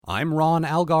I'm Ron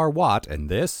Algar Watt, and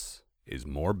this is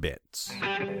More Bits.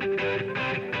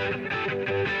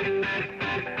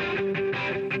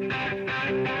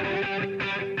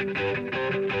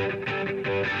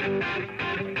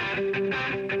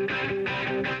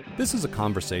 This is a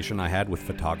conversation I had with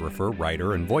photographer,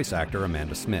 writer, and voice actor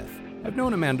Amanda Smith. I've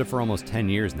known Amanda for almost 10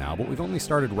 years now, but we've only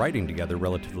started writing together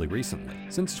relatively recently.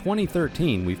 Since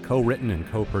 2013, we've co-written and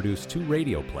co-produced 2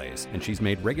 radio plays, and she's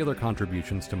made regular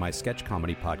contributions to my sketch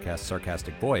comedy podcast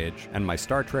Sarcastic Voyage and my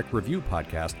Star Trek review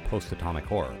podcast Post-Atomic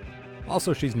Horror.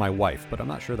 Also, she's my wife, but I'm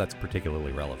not sure that's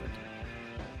particularly relevant.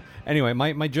 Anyway,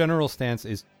 my general stance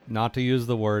is not to use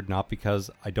the word, not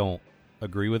because I don't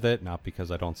agree with it, not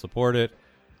because I don't support it,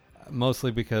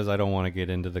 mostly because I don't want to get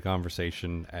into the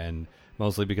conversation, and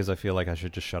mostly because I feel like I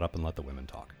should just shut up and let the women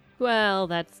talk. Well,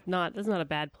 that's not a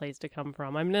bad place to come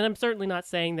from. I mean, and I'm certainly not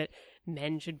saying that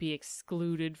men should be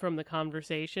excluded from the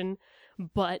conversation,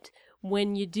 but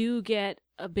when you do get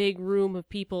a big room of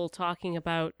people talking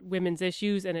about women's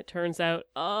issues and it turns out,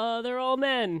 they're all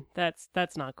men, that's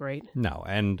not great. No,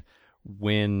 and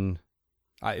when...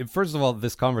 first of all,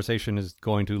 this conversation is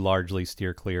going to largely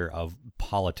steer clear of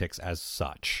politics as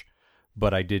such,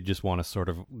 but I did just want to sort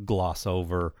of gloss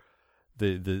over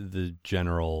the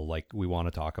general, like, we want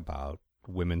to talk about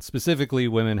women, specifically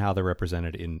women, how they're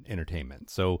represented in entertainment.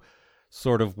 So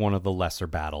sort of one of the lesser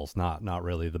battles, not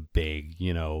really the big,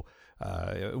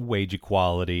 wage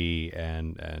equality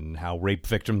and how rape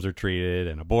victims are treated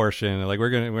and abortion. Like, we're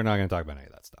not going to talk about any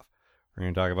of that stuff. We're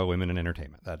going to talk about women in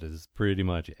entertainment. That is pretty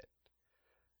much it.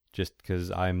 Just because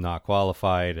I'm not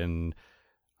qualified and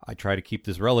I try to keep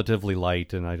this relatively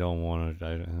light, and I don't want to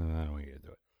get into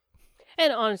it.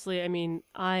 And honestly, I mean,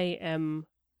 I am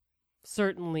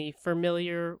certainly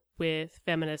familiar with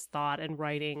feminist thought and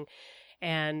writing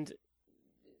and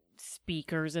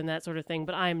speakers and that sort of thing,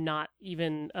 but I'm not,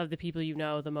 even of the people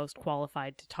the most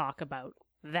qualified to talk about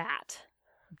that.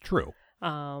 True.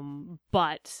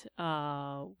 But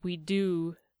we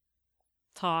do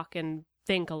talk and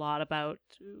think a lot about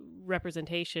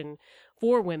representation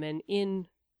for women in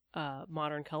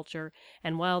modern culture,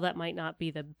 and while that might not be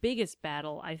the biggest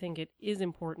battle, I think it is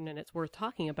important and it's worth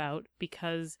talking about,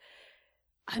 because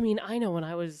I mean, I know when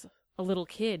I was a little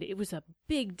kid, it was a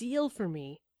big deal for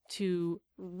me to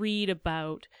read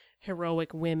about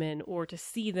heroic women or to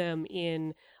see them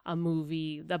in a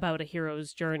movie about a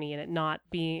hero's journey, and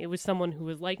it was someone who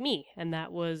was like me, and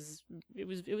it was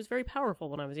very powerful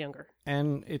when I was younger.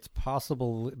 And it's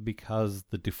possible, because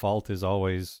the default is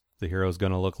always the hero's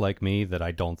going to look like me, that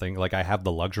I don't think, like, I have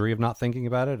the luxury of not thinking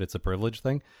about it. It's a privilege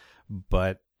thing.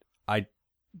 But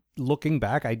looking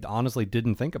back, I honestly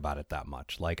didn't think about it that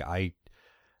much. Like, I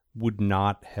would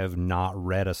not have not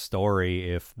read a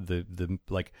story if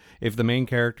if the main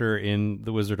character in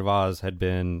The Wizard of Oz had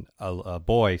been a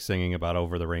boy singing about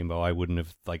Over the Rainbow. I wouldn't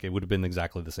have, like, it would have been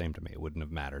exactly the same to me. It wouldn't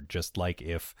have mattered. Just like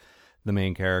if the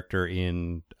main character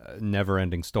in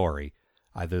Neverending Story,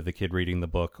 either the kid reading the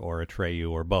book or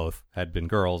Atreyu or both, had been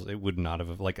girls, it would not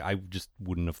have, like, I just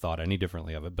wouldn't have thought any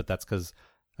differently of it. But that's because,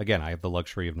 again, I have the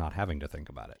luxury of not having to think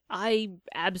about it. I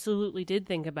absolutely did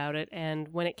think about it, and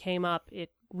when it came up,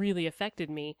 it really affected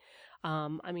me.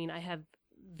 I mean, I have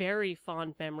very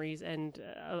fond memories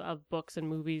of books and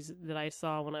movies that I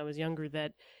saw when I was younger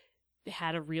that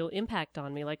had a real impact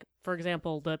on me. Like, for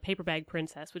example, The Paper Bag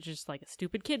Princess, which is just like a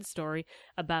stupid kid's story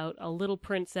about a little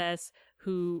princess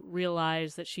who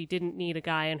realized that she didn't need a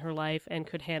guy in her life and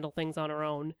could handle things on her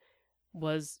own.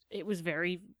 It was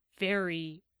very,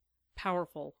 very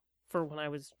powerful for when I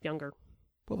was younger.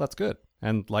 Well, that's good.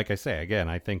 And like I say, again,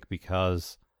 I think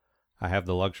because I have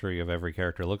the luxury of every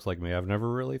character looks like me, I've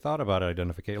never really thought about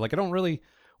identification. Like, I don't really,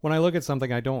 when I look at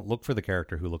something, I don't look for the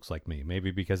character who looks like me. Maybe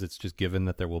because it's just given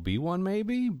that there will be one,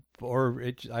 maybe, or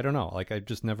I don't know. Like, I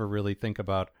just never really think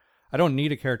about, I don't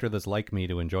need a character that's like me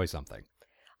to enjoy something.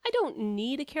 I don't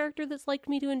need a character that's like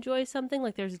me to enjoy something.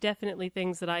 Like, there's definitely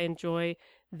things that I enjoy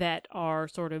that are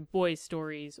sort of boys'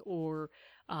 stories or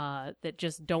that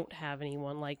just don't have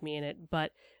anyone like me in it.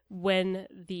 But when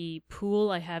the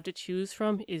pool I have to choose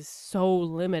from is so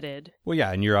limited. Well,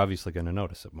 yeah, and you're obviously going to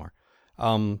notice it more.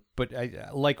 But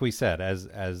like we said, as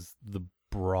the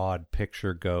broad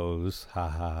picture goes,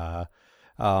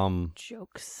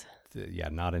 jokes. Yeah,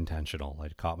 not intentional. I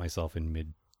caught myself in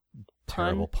mid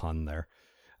terrible pun there.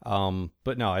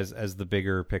 But no, as the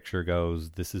bigger picture goes,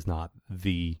 this is not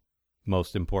the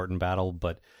most important battle,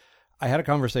 but I had a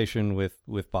conversation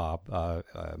with Bob,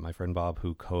 my friend Bob,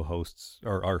 who co-hosts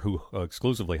or who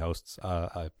exclusively hosts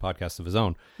a podcast of his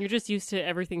own. You're just used to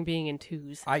everything being in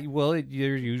twos. It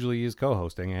usually is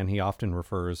co-hosting, and he often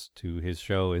refers to his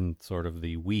show in sort of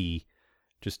the we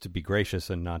just to be gracious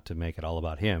and not to make it all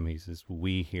about him, he says,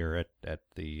 we here at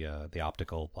the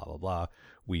optical, blah, blah, blah,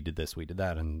 we did this, we did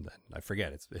that. And I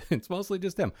forget, it's mostly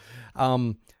just him.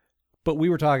 But we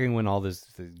were talking when all this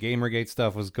the Gamergate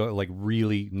stuff was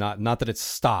really not that it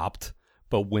stopped,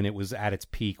 but when it was at its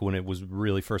peak, when it was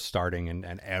really first starting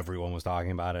and everyone was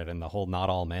talking about it and the whole not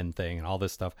all men thing and all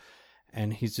this stuff.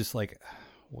 And he's just like,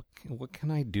 what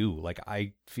can I do? Like,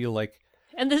 I feel like.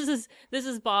 And this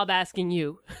is Bob asking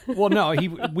you. Well, no,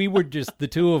 we were just, the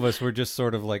two of us were just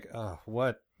sort of like,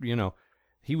 what,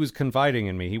 he was confiding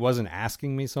in me. He wasn't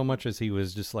asking me so much as he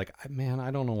was just like, man,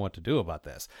 I don't know what to do about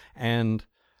this. And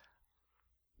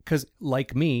because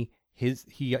like me,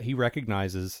 he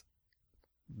recognizes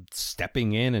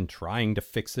stepping in and trying to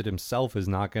fix it himself is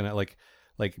not going to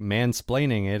like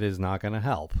mansplaining it is not going to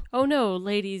help. Oh no,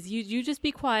 ladies, you just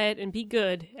be quiet and be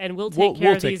good, and we'll take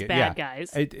care of these bad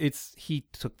guys. He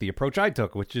took the approach I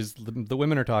took, which is the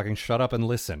women are talking, shut up and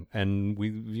listen. And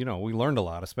we learned a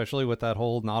lot, especially with that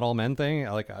whole not all men thing.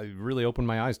 I really opened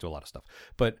my eyes to a lot of stuff.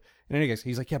 But in any case,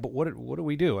 he's like, yeah, but what do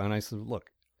we do? And I said,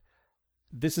 look,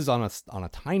 this is on a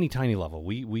tiny, tiny level.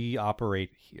 We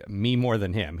operate, me more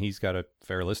than him. He's got a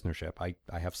fair listenership.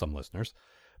 I have some listeners.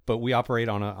 But we operate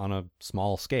on a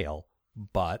small scale,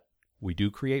 but we do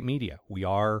create media. We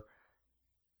are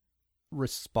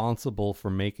responsible for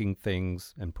making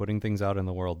things and putting things out in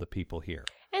the world that people hear.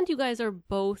 And you guys are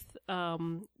both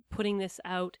putting this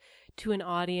out to an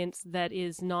audience that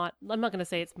is not, I'm not going to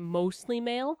say it's mostly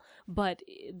male, but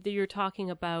you're talking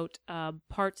about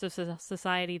parts of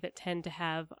society that tend to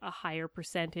have a higher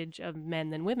percentage of men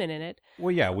than women in it.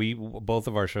 Well, yeah, both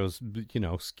of our shows,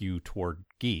 skew toward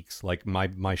geeks. Like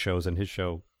my shows and his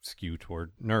show skew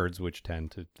toward nerds, which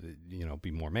tend to,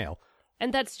 be more male.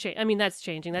 And that's changing. That's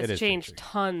changing. That's changed changing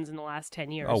tons in the last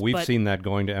 10 years. Oh, we've seen that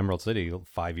going to Emerald City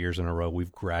 5 years in a row.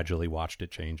 We've gradually watched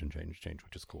it change,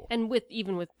 which is cool. And with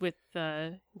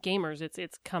gamers,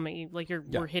 it's coming. Like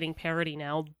we're hitting parity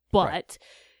now. But right.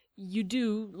 You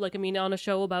do on a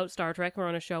show about Star Trek or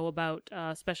on a show about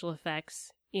special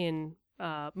effects in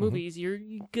movies, you're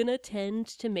gonna tend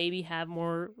to maybe have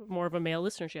more of a male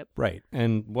listenership. Right.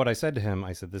 And what I said to him,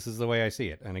 I said, this is the way I see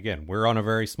it. And again, we're on a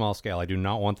very small scale. I do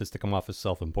not want this to come off as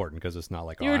self-important because it's not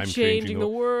like, I'm changing the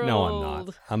world. No, I'm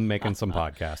not. I'm making some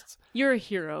podcasts. You're a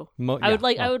hero. I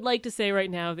would like to say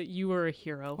right now that you are a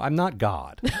hero. I'm not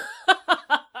God.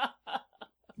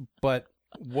 But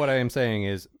what I am saying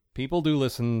is people do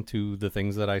listen to the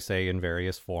things that I say in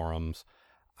various forums.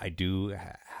 I do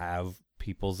have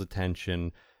people's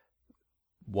attention.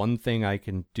 One thing I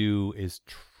can do is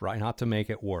try not to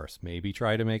make it worse, maybe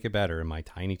try to make it better in my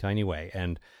tiny, tiny way.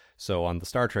 And so on the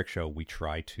Star Trek show, we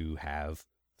try to have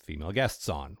female guests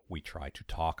on. We try to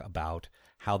talk about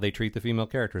how they treat the female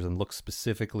characters and look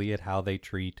specifically at how they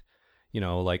treat,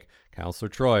 like Counselor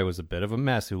Troy was a bit of a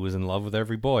mess who was in love with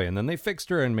every boy, and then they fixed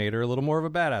her and made her a little more of a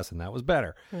badass, and that was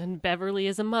better. And Beverly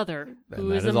is a mother who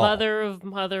is a mother of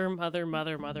mother.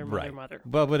 Right.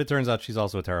 But it turns out she's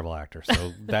also a terrible actor,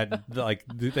 so that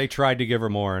they tried to give her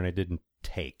more and it didn't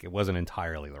take. It wasn't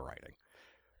entirely the writing.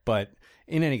 But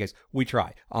in any case, we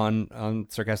try. On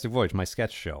Sarcastic Voyage, my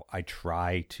sketch show, I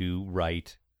try to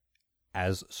write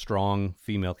as strong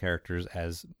female characters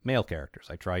as male characters.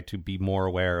 I try to be more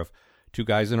aware of two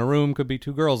guys in a room could be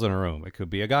two girls in a room. It could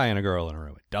be a guy and a girl in a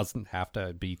room. It doesn't have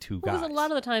to be two guys. Because a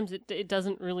lot of the times it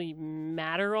doesn't really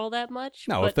matter all that much.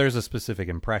 No, if there's a specific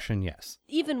impression, yes.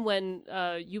 Even when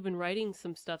you've been writing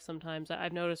some stuff sometimes,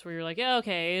 I've noticed where you're like, yeah,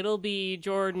 okay, it'll be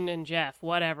Jordan and Jeff,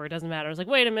 whatever, it doesn't matter. It's like,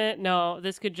 wait a minute, no,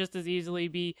 this could just as easily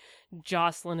be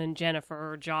Jocelyn and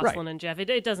Jennifer or Jocelyn and Jeff.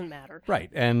 It doesn't matter. Right,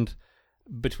 and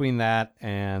between that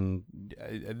and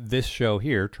this show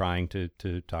here, trying to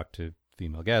talk to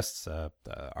female guests,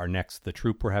 the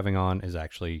troupe we're having on is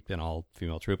actually an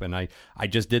all-female troupe, and I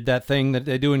just did that thing that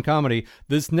they do in comedy.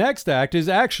 This next act is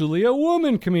actually a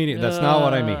woman comedian. That's not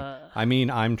what I mean. I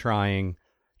mean, I'm trying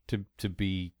to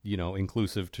be,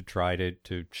 inclusive, to try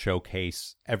to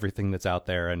showcase everything that's out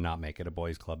there and not make it a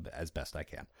boys' club as best I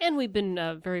can. And we've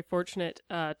been very fortunate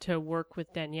to work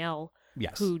with Danielle.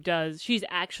 Yes. She's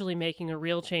actually making a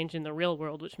real change in the real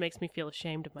world, which makes me feel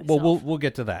ashamed of myself. Well, we'll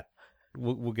get to that.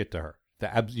 We'll get to her.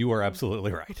 You are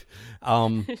absolutely right.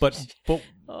 But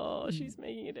oh, she's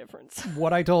making a difference.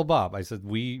 What I told Bob, I said,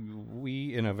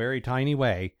 we in a very tiny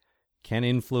way can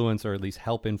influence, or at least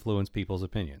help influence, people's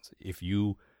opinions. If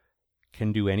you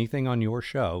can do anything on your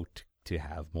show to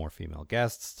have more female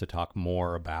guests, to talk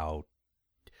more about,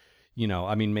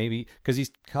 maybe because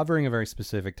he's covering a very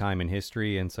specific time in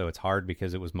history, and so it's hard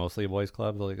because it was mostly a boys'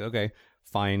 club. Like, okay,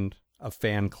 find a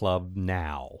fan club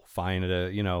now. Find a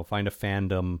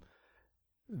fandom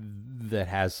that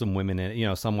has some women in it, you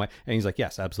know, some way. And he's like,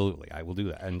 yes, absolutely, I will do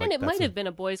that. And, it might have been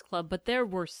a boys' club, but there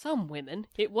were some women.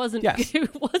 It wasn't. Yes.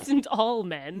 It wasn't all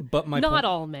men. But not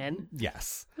all men.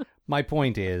 Yes, my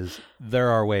point is there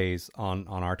are ways on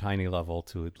our tiny level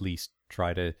to at least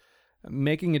try to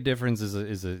making a difference.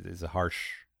 Is a harsh,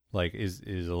 like is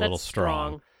a little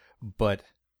strong, but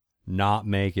not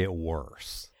make it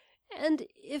worse. And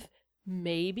if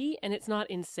maybe, and it's not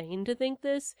insane to think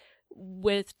this,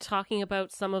 with talking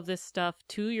about some of this stuff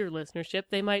to your listenership,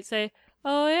 they might say,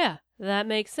 oh yeah, that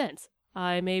makes sense.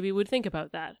 I maybe would think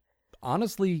about that.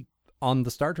 Honestly, on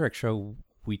the Star Trek show,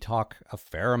 we talk a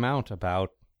fair amount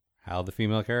about how the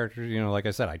female characters, you know, like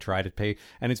I said, I try to pay,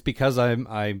 and it's because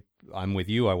I'm with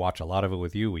you. I watch a lot of it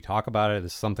with you. We talk about it.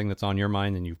 It's something that's on your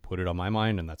mind, and you've put it on my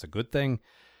mind, and that's a good thing.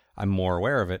 I'm more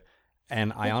aware of it.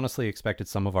 And I honestly expected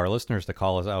some of our listeners to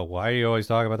call us out. Why do you always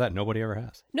talk about that? Nobody ever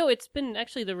has. No, it's been,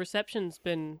 actually, the reception's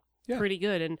been pretty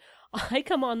good. And I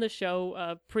come on the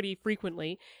show pretty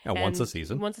frequently. Once a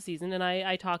season. Once a season. And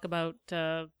I talk about,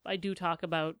 I do talk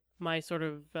about my sort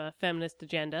of feminist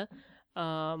agenda.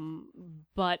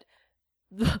 But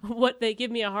what they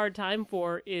give me a hard time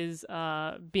for is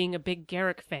being a big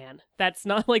Garak fan. That's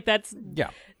not like, that's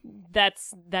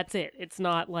it. It's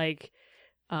not like...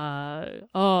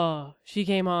 she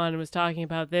came on and was talking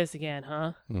about this again,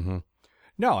 huh? Mm-hmm.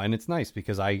 No, and it's nice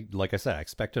because like I said, I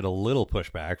expected a little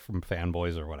pushback from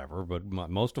fanboys or whatever, but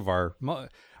most of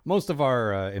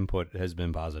our input has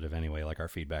been positive anyway. Like our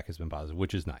feedback has been positive,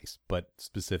 which is nice. But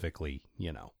specifically,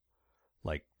 you know,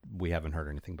 like we haven't heard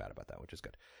anything bad about that, which is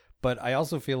good. But I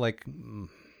also feel like, and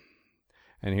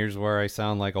here's where I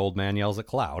sound like old man yells at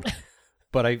cloud.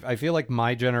 But I feel like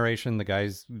my generation, the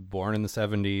guys born in the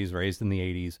 70s, raised in the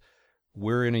 80s,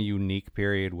 we're in a unique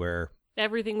period where...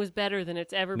 everything was better than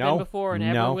it's ever been before and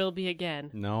ever will be again.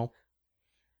 No.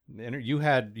 You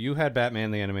had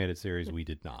Batman the Animated Series, we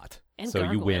did not. And so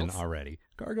Gargoyles. You win already.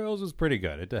 Gargoyles was pretty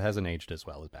good. It hasn't aged as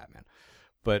well as Batman.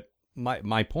 But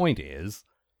my point is,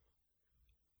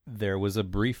 there was a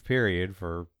brief period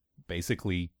for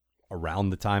basically around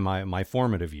the time my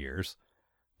formative years...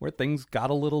 where things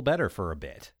got a little better for a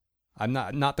bit. I'm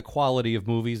not the quality of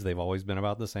movies. They've always been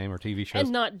about the same, or TV shows.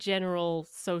 And not general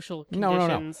social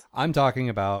conditions. No. I'm talking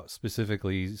about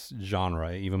specifically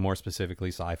genre, even more specifically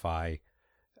sci-fi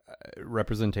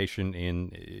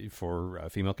representation for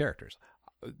female characters.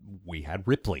 We had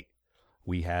Ripley.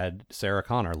 We had Sarah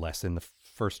Connor, less in the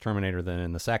first Terminator than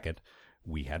in the second.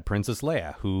 We had Princess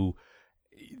Leia, who...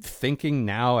 thinking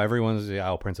now everyone's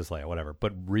Princess Leia, whatever,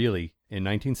 but really in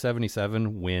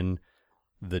 1977 when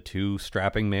the two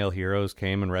strapping male heroes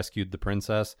came and rescued the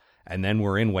princess and then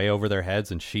were in way over their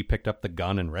heads and she picked up the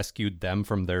gun and rescued them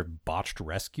from their botched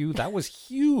rescue, that was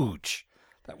huge.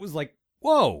 That was like,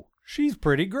 whoa, she's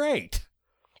pretty great.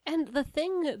 And the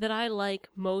thing that I like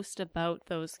most about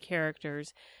those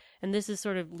characters, and this is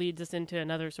sort of leads us into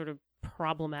another sort of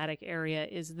problematic area,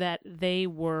 is that they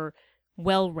were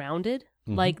well-rounded.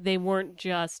 Mm-hmm. Like, they weren't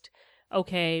just,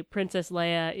 okay, Princess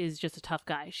Leia is just a tough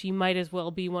guy. She might as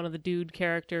well be one of the dude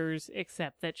characters,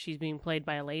 except that she's being played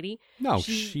by a lady. No,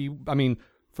 I mean,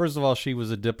 first of all, she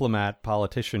was a diplomat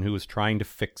politician who was trying to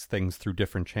fix things through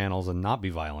different channels and not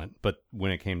be violent. But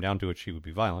when it came down to it, she would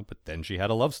be violent. But then she had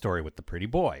a love story with the pretty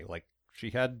boy. Like, she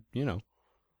had, you know.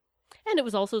 And it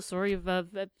was also a story of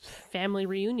a family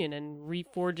reunion and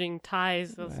reforging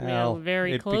ties,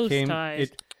 very close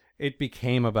ties. It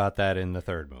became about that in the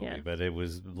third movie, but it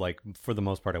was like, for the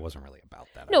most part, it wasn't really about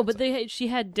that. No, but she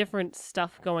had different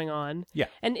stuff going on. Yeah.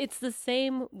 And it's the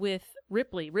same with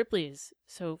Ripley. Ripley is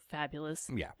so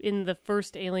fabulous. Yeah. In the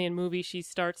first Alien movie, she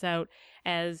starts out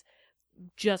as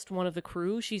just one of the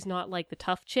crew. She's not like the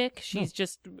tough chick. She's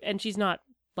and she's not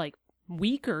like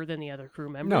weaker than the other crew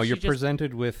members. No, you're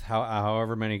presented with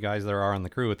however many guys there are on the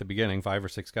crew at the beginning, 5 or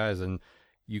 6 guys, and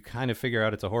you kind of figure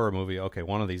out it's a horror movie. Okay,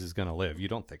 one of these is going to live. You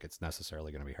don't think it's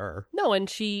necessarily going to be her. No, and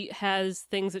she has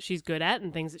things that she's good at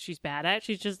and things that she's bad at.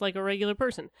 She's just like a regular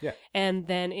person. Yeah. And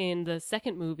then in the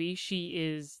second movie, she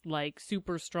is like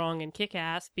super strong and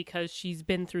kick-ass because she's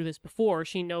been through this before.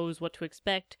 She knows what to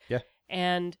expect. Yeah.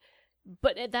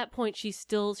 But at that point, she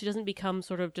doesn't become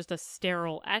sort of just a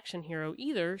sterile action hero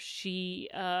either. She,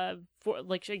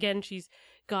 she's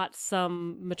got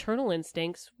some maternal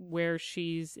instincts where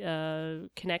she's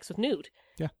connects with Newt.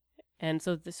 Yeah. And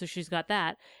so she's got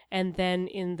that. And then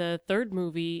in the third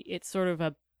movie, it's sort of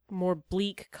a more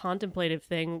bleak contemplative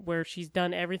thing where she's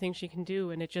done everything she can do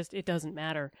and it doesn't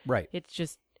matter. Right. It's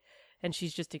just, and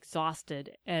she's just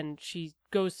exhausted and she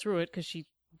goes through it because she's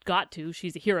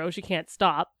a hero. She can't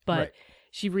stop, but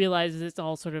she realizes it's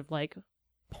all sort of like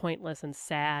pointless and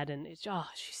sad and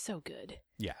she's so good.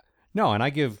 Yeah. No, and I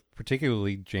give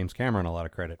particularly James Cameron a lot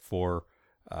of credit for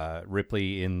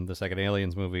Ripley in the second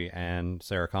Aliens movie and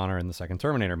Sarah Connor in the second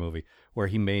Terminator movie, where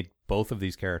he made both of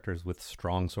these characters with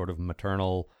strong sort of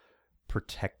maternal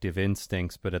protective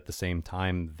instincts, but at the same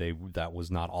time, that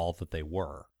was not all that they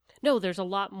were. No, there's a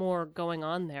lot more going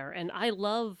on there. And I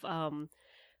love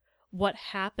what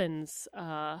happens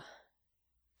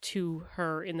to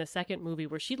her in the second movie,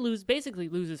 where she basically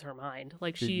loses her mind.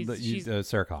 Like she's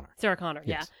Sarah Connor. Sarah Connor,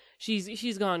 Yes. yeah,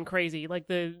 she's gone crazy. Like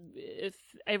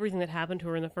everything that happened to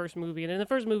her in the first movie, and in the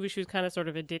first movie she was kind of sort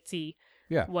of a ditzy,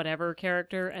 whatever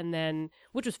character, and then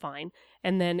which was fine,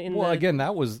 and then again,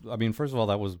 that was, I mean, first of all,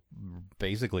 that was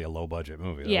basically a low budget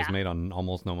movie. That was made on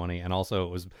almost no money, and also it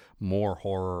was more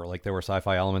horror. Like there were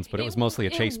sci-fi elements, but it was mostly a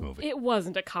chase movie. It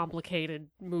wasn't a complicated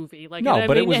movie. Like no,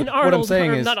 but it was. And Arnold, what I'm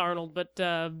saying is not Arnold, but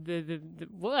the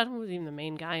I don't know even the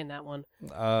main guy in that one.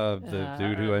 The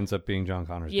dude who ends up being John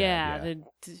Connor's dad.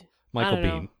 Michael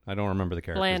Biehn. I don't remember the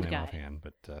character's name offhand,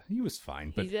 but he was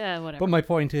fine. But whatever. But my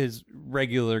point is,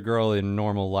 regular girl in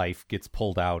normal life gets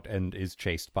pulled out and is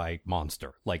chased by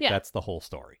monster. Like that's the whole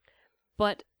story.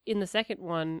 But in the second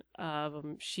one,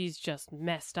 she's just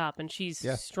messed up, and she's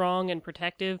strong and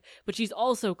protective, but she's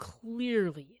also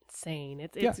clearly insane.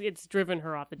 It's driven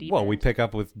her off the deep end. Well, we pick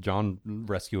up with John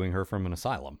rescuing her from an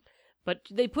asylum. But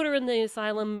they put her in the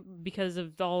asylum because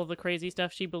of all of the crazy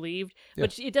stuff she believed. Yeah.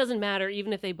 But it doesn't matter.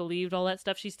 Even if they believed all that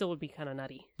stuff, she still would be kind of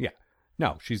nutty. Yeah.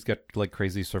 No, she's got like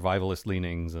crazy survivalist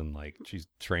leanings, and like she's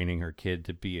training her kid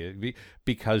to be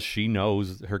because she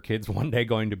knows her kid's one day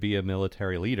going to be a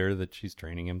military leader, that she's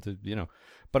training him to,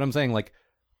 But I'm saying, like,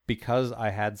 because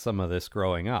I had some of this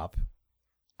growing up,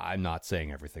 I'm not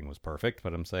saying everything was perfect,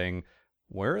 but I'm saying,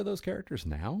 where are those characters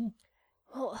now?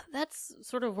 Well, that's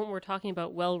sort of when we're talking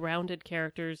about well-rounded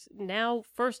characters. Now,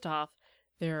 first off,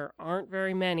 there aren't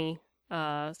very many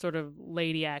sort of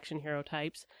lady action hero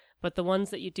types, but the ones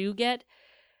that you do get,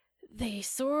 they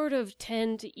sort of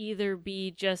tend to either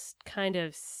be just kind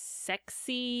of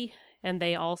sexy, and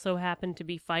they also happen to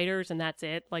be fighters, and that's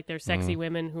it. Like, they're sexy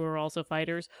women who are also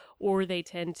fighters, or they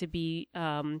tend to be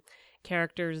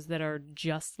characters that are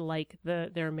just like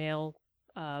their male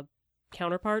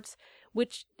counterparts,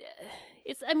 which...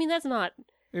 that's not...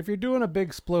 If you're doing a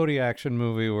big splody action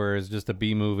movie where it's just a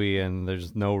B movie and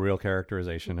there's no real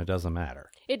characterization, it doesn't matter.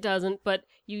 It doesn't, but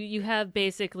you have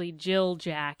basically Jill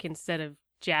Jack instead of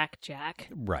Jack.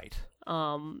 Right.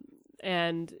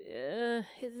 And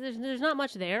there's not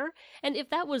much there. And if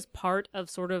that was part of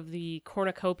sort of the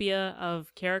cornucopia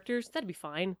of characters, that'd be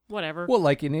fine. Whatever. Well,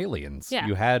 like in Aliens,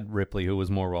 you had Ripley, who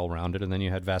was more well-rounded, and then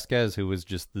you had Vasquez, who was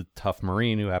just the tough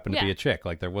Marine who happened to be a chick.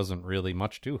 Like, there wasn't really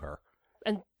much to her.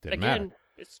 And Didn't again, matter.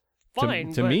 it's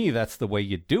fine. To me, that's the way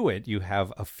you do it. You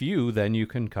have a few, then you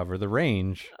can cover the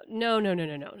range. No.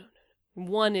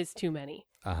 One is too many.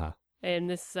 Uh-huh. And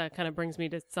this kind of brings me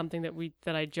to something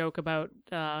that I joke about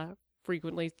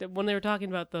frequently. When they were talking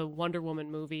about the Wonder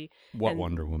Woman movie.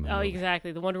 Wonder Woman movie? Oh,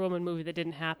 exactly. The Wonder Woman movie that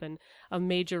didn't happen. A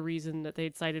major reason that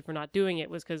they'd cited for not doing it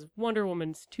was because Wonder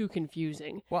Woman's too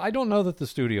confusing. Well, I don't know that the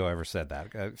studio ever said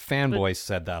that. Fanboys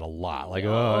said that a lot. Like,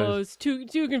 it's too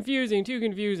confusing, too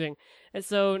confusing. And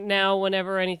so now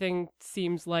whenever anything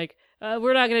seems like,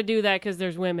 we're not going to do that because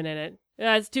there's women in it.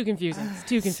 It's too confusing. It's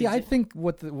too confusing. See, I think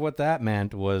what that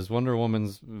meant was Wonder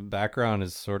Woman's background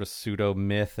is sort of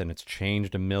pseudo-myth, and it's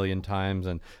changed a million times.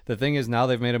 And the thing is, now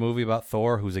they've made a movie about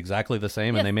Thor who's exactly the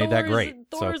same, and they made that great.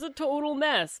 Thor's a total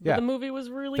mess, but the movie was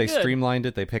really good. They streamlined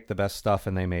it, they picked the best stuff,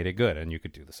 and they made it good. And you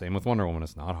could do the same with Wonder Woman.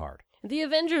 It's not hard. The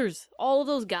Avengers, all of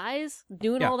those guys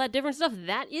doing all that different stuff,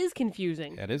 that is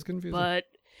confusing. That is confusing. But...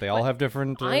 They all have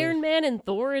different... Iron Man and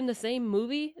Thor in the same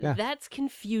movie? Yeah. That's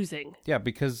confusing. Yeah,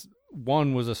 because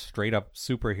one was a straight-up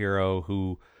superhero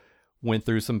who went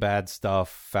through some bad stuff,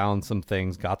 found some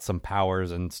things, got some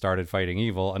powers, and started fighting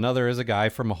evil. Another is a guy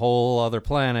from a whole other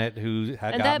planet who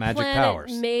got magic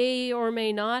powers. May or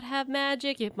may not have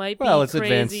magic. It might be it's crazy.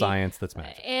 Advanced science that's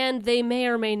magic. And they may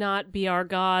or may not be our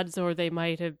gods, or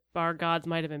our gods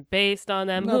might have been based on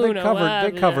them. No,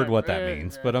 they covered what that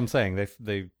means, but I'm saying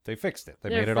they fixed it. They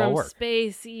made it all work.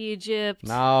 Space Egypt.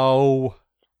 No,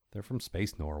 they're from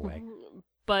space Norway.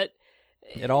 But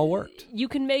it all worked. You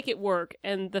can make it work,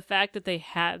 and the fact that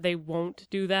they won't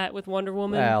do that with Wonder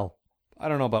Woman. Well, I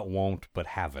don't know about won't, but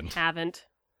haven't.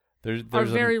 Are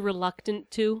very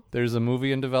reluctant to. There's a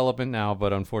movie in development now,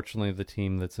 but unfortunately, the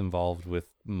team that's involved with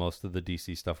most of the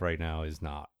DC stuff right now is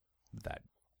not that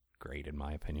great, in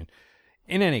my opinion.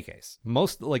 In any case,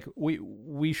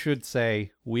 we should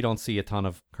say we don't see a ton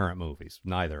of current movies.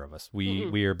 Neither of us.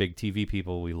 We are big TV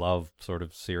people. We love sort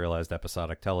of serialized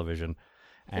episodic television.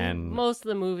 And most of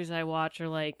the movies I watch are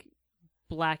like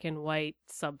black and white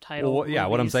subtitle. Well, yeah,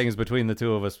 what I'm movies. saying is between the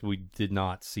two of us, we did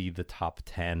not see the top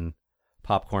 10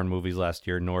 popcorn movies last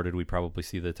year, nor did we probably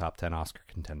see the top 10 Oscar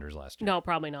contenders last year. No,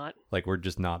 probably not. Like, we're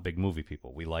just not big movie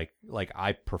people. We like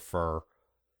I prefer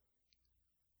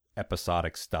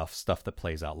episodic stuff that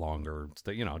plays out longer.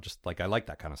 Just like I like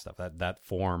that kind of stuff. That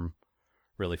form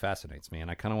really fascinates me, and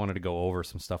I kind of wanted to go over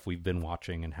some stuff we've been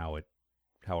watching and how it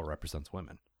represents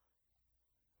women.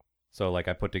 So, like,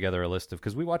 I put together a list of,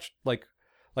 because we watched, like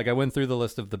I went through the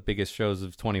list of the biggest shows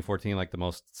of 2014, like the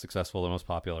most successful, the most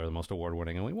popular, the most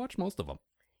award-winning, and we watched most of them.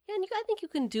 Yeah, and I think you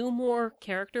can do more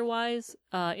character-wise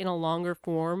in a longer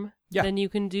form Yeah. than you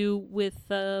can do with...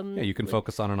 Yeah, you can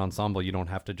focus on an ensemble. You don't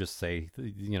have to just say,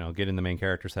 get in the main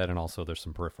character's head, and also there's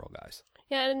some peripheral guys.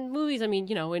 Yeah, and movies, I mean,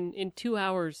 in 2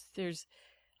 hours, there's...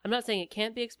 I'm not saying it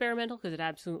can't be experimental, because it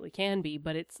absolutely can be,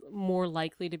 but it's more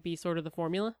likely to be sort of the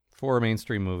formula. For a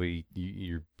mainstream movie,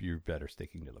 you're better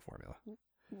sticking to the formula.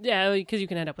 Yeah, because you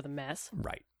can end up with a mess.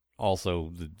 Right.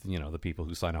 Also, the people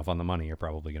who sign off on the money are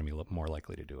probably going to be more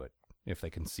likely to do it if they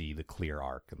can see the clear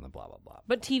arc and the blah, blah, blah.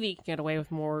 But TV can get away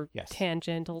with more Yes.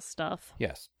 tangential stuff.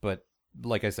 Yes, but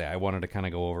like I say, I wanted to kind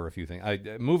of go over a few things.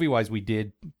 Movie-wise, we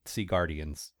did see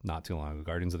Guardians not too long ago,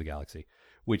 Guardians of the Galaxy,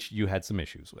 which you had some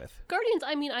issues with. Guardians,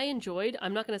 I mean, I enjoyed.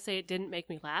 I'm not going to say it didn't make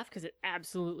me laugh, because it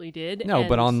absolutely did. No,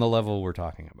 but And- on the level we're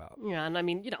talking about. Yeah, and I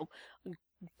mean,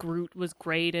 Groot was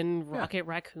great, and Rocket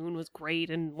Raccoon was great,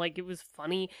 and like it was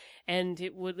funny, and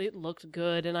it looked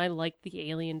good, and I liked the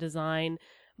alien design,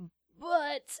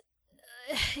 but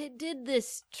it did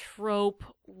this trope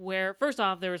where, first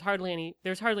off, there's hardly any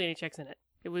chicks in it.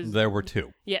 It was There were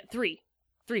two. three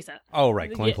set. Oh,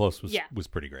 right. Glenn Yeah, Close yeah. was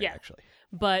pretty great, Yeah. actually.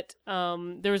 But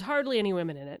there was hardly any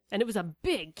women in it, and it was a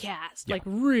big cast, Yeah. like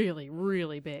really,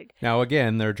 really big. Now,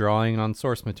 again, they're drawing on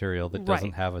source material that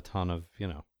doesn't Right. have a ton of,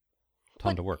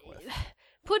 But- to work with.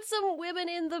 Put some women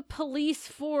in the police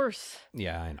force.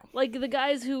 Yeah, I know. Like the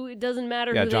guys who it doesn't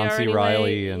matter Yeah, who John they are C. anyway,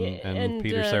 Riley and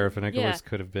Peter uh, Serafinopoulos yeah.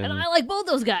 could have been. And I like both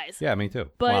those guys. Yeah, me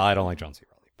too. But- Well, I don't like John C.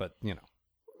 Riley, but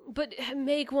But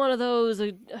make one of those.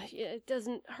 It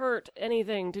doesn't hurt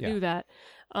anything to Yeah. do that.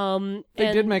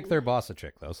 They did make their boss a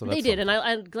chick though, so that's They did, and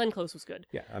something. Glenn Close was good.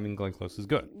 Yeah, I mean Glenn Close is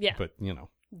good. Yeah. but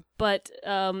But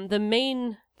the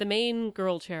main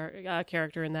girl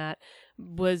character in that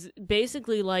was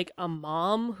basically like a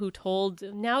mom who told,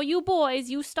 now you boys,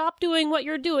 you stop doing what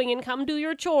you're doing and come do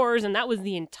your chores, and that was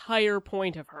the entire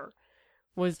point of her,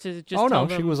 was to just oh tell no,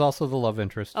 them, she was also the love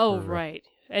interest. oh for- right.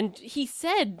 And he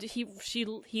said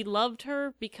he loved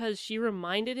her because she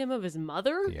reminded him of his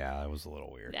mother. Yeah, that was a little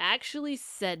weird. Actually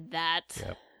said that.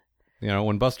 Yep.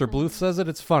 When Buster Bluth says it,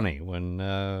 it's funny.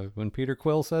 When Peter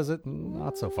Quill says it,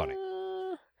 not so funny.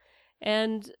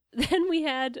 And then we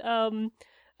had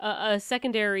a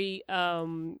secondary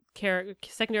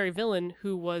secondary villain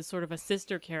who was sort of a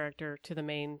sister character to the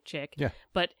main chick. Yeah.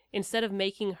 But instead of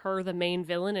making her the main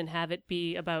villain and have it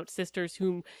be about sisters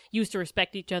who used to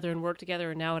respect each other and work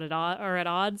together and now are at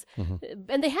odds,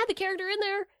 and they had the character in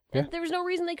there. Yeah. There was no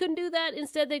reason they couldn't do that.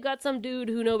 Instead, they've got some dude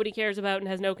who nobody cares about and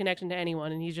has no connection to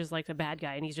anyone, and he's just like a bad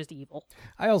guy, and he's just evil.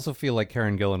 I also feel like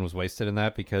Karen Gillan was wasted in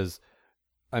that because,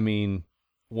 I mean,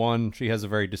 one, she has a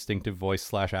very distinctive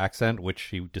voice / accent, which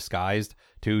she disguised.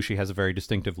 Two, she has a very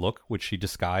distinctive look, which she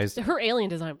disguised. Her alien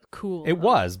design was cool. It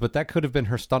was, but that could have been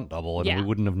her stunt double, and Yeah. we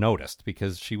wouldn't have noticed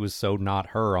because she was so not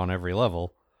her on every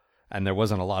level. And there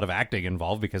wasn't a lot of acting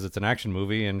involved because it's an action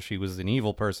movie, and she was an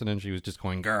evil person, and she was just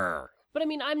going, grrr. But I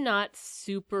mean, I'm not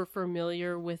super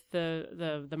familiar with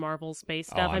the Marvel space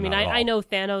stuff. Oh, I mean, not at all. I know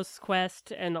Thanos'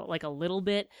 quest and like a little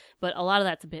bit, but a lot of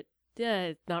that's a bit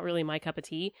not really my cup of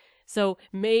tea. So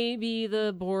maybe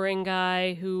the boring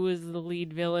guy who is the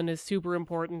lead villain is super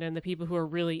important, and the people who are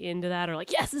really into that are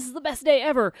like, yes, this is the best day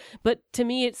ever. But to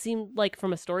me, it seemed like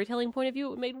from a storytelling point of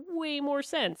view, it made way more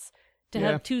sense to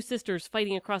Yeah. have two sisters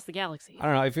fighting across the galaxy. I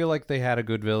don't know. I feel like they had a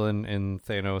good villain in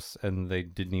Thanos, and they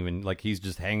didn't even he's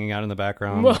just hanging out in the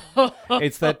background.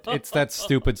 It's that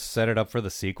stupid set it up for the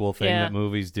sequel thing Yeah. that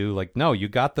movies do. Like, no, you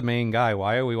got the main guy.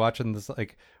 Why are we watching this?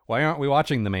 Like, why aren't we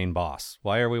watching the main boss?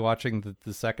 Why are we watching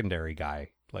the secondary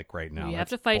guy right now? You have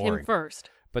to That's fight boring. him first.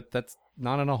 But that's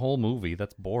not in a whole movie.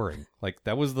 That's boring. Like,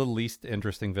 that was the least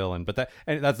interesting villain. But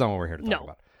that's not what we're here to talk No.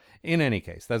 about. In any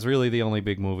case, that's really the only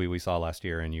big movie we saw last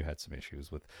year, and you had some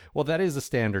issues with. Well, that is a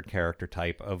standard character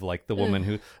type of like the woman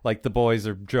who, like, the boys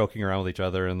are joking around with each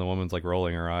other, and the woman's like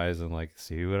rolling her eyes and like,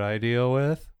 see what I deal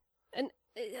with. And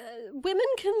women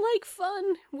can like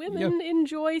fun. Women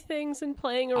enjoy things and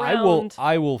playing around.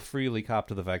 I will freely cop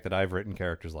to the fact that I've written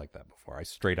characters like that before. I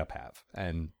straight up have,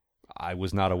 and I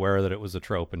was not aware that it was a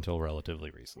trope until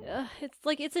relatively recently. It's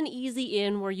like it's an easy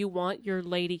in where you want your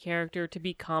lady character to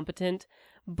be competent,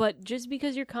 but just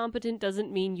because you're competent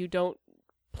doesn't mean you don't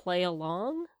play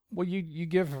along. Well, you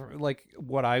give her, like,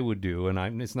 what I would do,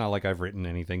 and it's not like I've written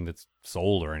anything that's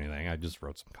sold or anything. I just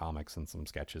wrote some comics and some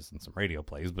sketches and some radio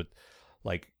plays, but,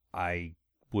 like, I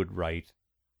would write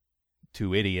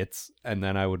 2 idiots, and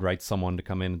then I would write someone to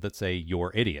come in that say,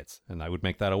 you're idiots, and I would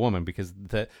make that a woman, because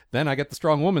then I get the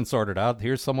strong woman sorted out.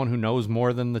 Here's someone who knows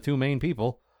more than the 2 main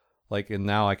people. Like, and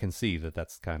now I can see that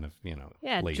that's kind of,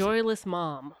 lazy. Joyless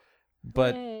mom.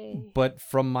 But Yay. but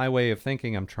from my way of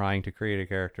thinking, I'm trying to create a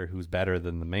character who's better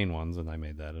than the main ones, and I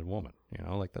made that a woman.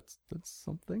 Like that's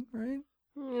something,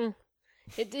 right?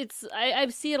 I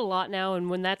see it a lot now, and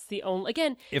when that's the only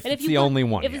if it's the only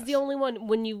one, if it's the only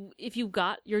one, if you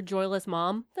got your joyless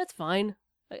mom, that's fine.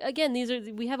 Again,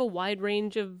 we have a wide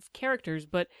range of characters,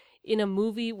 but in a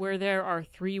movie where there are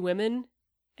 3 women,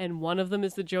 and one of them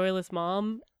is the joyless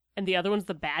mom, and the other one's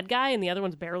the bad guy, and the other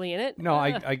one's barely in it. No,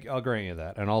 I'll grant you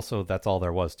that. And also, that's all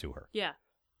there was to her. Yeah.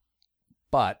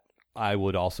 But I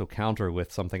would also counter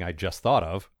with something I just thought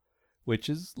of, which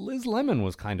is Liz Lemon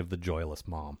was kind of the joyless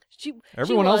mom.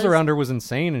 Everyone else around her was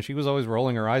insane, and she was always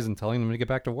rolling her eyes and telling them to get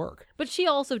back to work. But she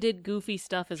also did goofy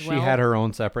stuff as well. She had her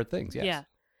own separate things, yes. Yeah.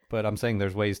 But I'm saying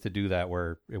there's ways to do that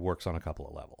where it works on a couple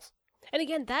of levels. And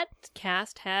again, that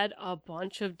cast had a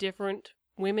bunch of different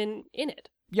women in it.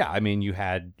 Yeah, I mean, you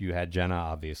had Jenna,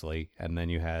 obviously, and then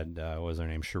you had, what was her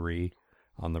name, Cherie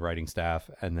on the writing staff,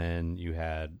 and then you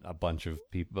had a bunch of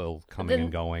people coming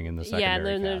and going in the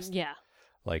secondary cast. Yeah.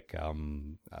 Like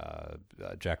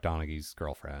Jack Donaghy's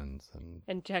girlfriends.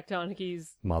 And Jack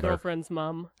Donaghy's mother. Girlfriend's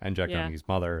mom. And Jack Donaghy's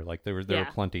mother. Like, there were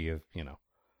plenty of,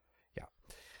 Yeah.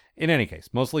 In any case,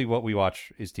 mostly what we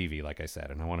watch is TV, like I said,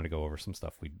 and I wanted to go over some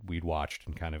stuff we'd watched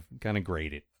and kind of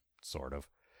grade it, sort of.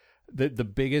 The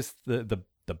biggest,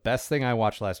 the best thing I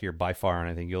watched last year by far, and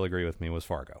I think you'll agree with me, was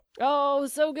Fargo. Oh,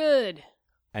 so good.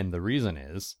 And the reason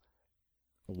is,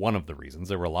 one of the reasons,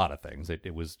 there were a lot of things.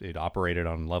 It operated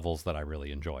on levels that I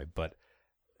really enjoy, but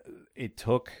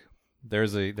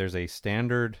there's a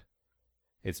standard,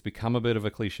 it's become a bit of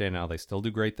a cliche now. They still do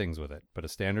great things with it, but a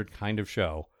standard kind of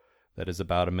show that is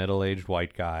about a middle-aged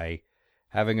white guy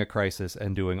having a crisis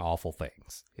and doing awful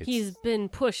things. He's been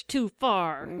pushed too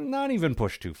far. Not even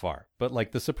pushed too far, but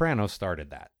like The Sopranos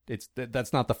started that.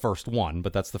 That's not the first one,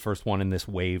 but that's the first one in this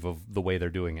wave of the way they're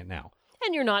doing it now.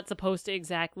 And you're not supposed to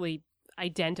exactly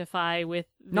identify with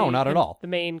not at all. The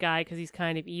main guy, because he's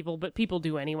kind of evil, but people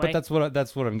do anyway. But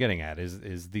that's what I'm getting at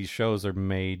is these shows are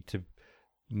made to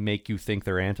make you think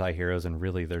they're anti-heroes, and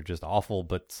really they're just awful,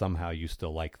 but somehow you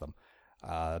still like them.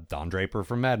 Don Draper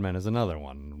from Mad Men is another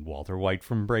one. Walter White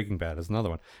from Breaking Bad is another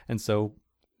one. And so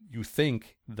you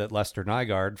think that Lester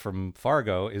Nygaard from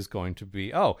Fargo is going to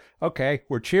be, oh, okay,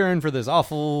 we're cheering for this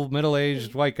awful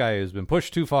middle-aged white guy who's been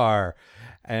pushed too far.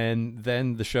 And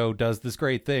then the show does this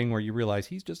great thing where you realize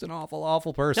he's just an awful,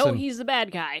 awful person. No, he's the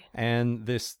bad guy. And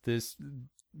this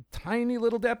tiny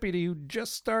little deputy who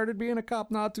just started being a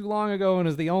cop not too long ago and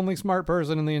is the only smart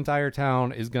person in the entire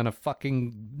town is gonna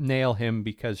fucking nail him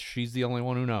because she's the only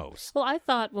one who knows. Well, I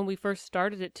thought when we first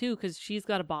started it too, because she's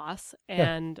got a boss,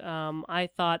 and I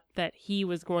thought that he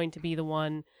was going to be the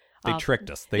one. They tricked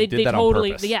us. They did that on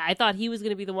purpose. Yeah, I thought he was going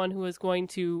to be the one who was going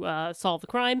to solve the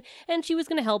crime, and she was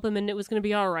going to help him, and it was going to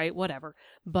be all right, whatever.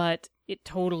 But it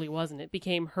totally wasn't. It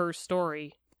became her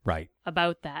story. Right.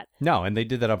 About that. No, and they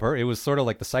did that on purpose. It was sort of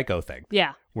like the Psycho thing.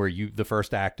 Yeah. Where the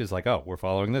first act is like, oh, we're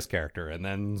following this character, and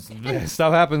then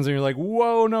stuff happens, and you're like,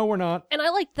 whoa, no, we're not. And I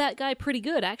liked that guy pretty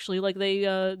good, actually. Like,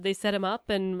 they set him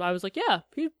up, and I was like, yeah,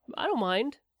 I don't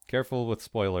mind. Careful with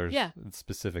spoilers. Yeah.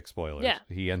 Specific spoilers. Yeah.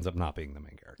 He ends up not being the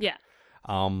main character. Yeah.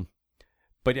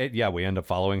 But we end up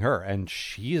following her, and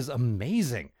she is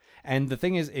amazing. And the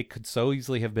thing is, it could so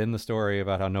easily have been the story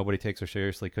about how nobody takes her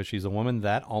seriously because she's a woman.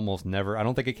 That almost never, I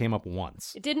don't think it came up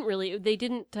once. It didn't really. They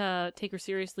didn't take her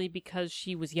seriously because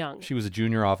she was young. She was a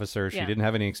junior officer. She didn't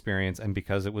have any experience. And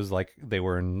because it was like they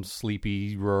were in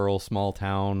sleepy, rural, small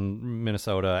town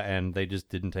Minnesota, and they just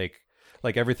didn't take,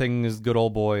 like, everything is good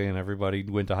old boy, and everybody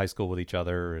went to high school with each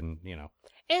other, and,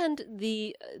 And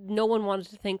no one wanted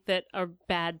to think that a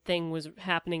bad thing was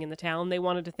happening in the town. They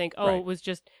wanted to think, Right. It was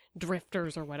just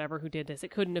drifters or whatever who did this.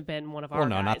 It couldn't have been one of our well,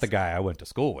 no, guys. not the guy I went to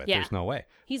school with. Yeah. There's no way.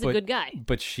 He's a good guy.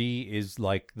 But she is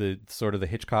like the sort of the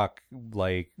Hitchcock,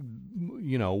 like,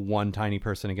 one tiny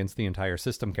person against the entire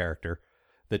system character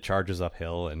that charges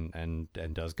uphill and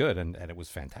does good. And it was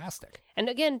fantastic. And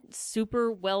again,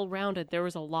 super well-rounded. There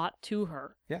was a lot to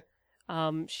her. Yeah.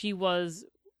 She was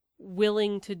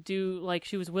willing to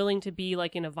be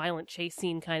like in a violent chase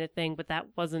scene kind of thing, but that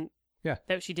wasn't Yeah.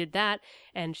 That she did that,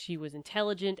 and she was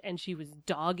intelligent, and she was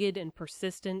dogged and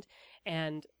persistent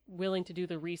and willing to do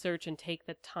the research and take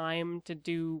the time to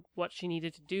do what she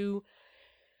needed to do.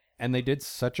 And they did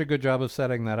such a good job of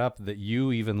setting that up that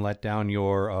you even let down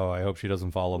your, oh, I hope she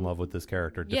doesn't fall in love with this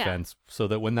character defense, so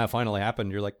that when that finally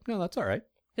happened, you're like, no, that's all right.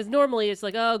 Because normally it's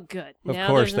like, oh, good. Of Now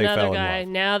course there's they another fell in guy. love.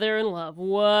 Now they're in love.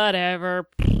 Whatever.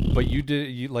 But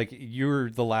you're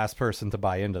the last person to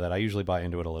buy into that. I usually buy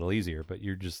into it a little easier, but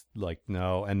you're just like,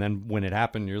 no. And then when it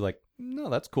happened, you're like, no,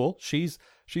 that's cool. She's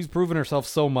proven herself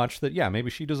so much that, yeah, maybe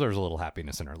she deserves a little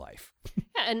happiness in her life.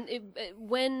 Yeah, and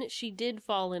when she did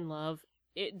fall in love,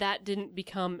 that didn't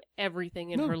become everything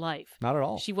in her life. Not at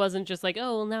all. She wasn't just like,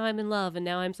 oh, well, now I'm in love and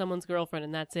now I'm someone's girlfriend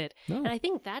and that's it. No. And I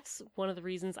think that's one of the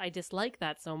reasons I dislike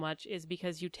that so much, is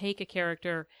because you take a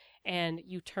character and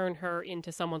you turn her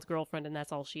into someone's girlfriend and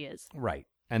that's all she is. Right.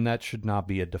 And that should not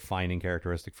be a defining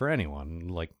characteristic for anyone.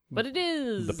 Like, but it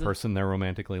is. The person they're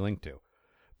romantically linked to.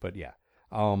 But yeah.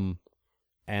 And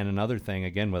another thing,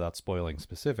 again, without spoiling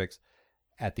specifics,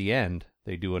 at the end,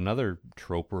 they do another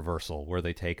trope reversal where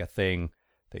they take a thing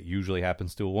that usually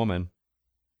happens to a woman,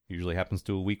 usually happens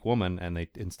to a weak woman, and they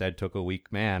instead took a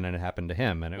weak man, and it happened to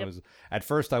him. And it was, at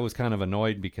first I was kind of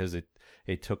annoyed because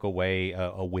it took away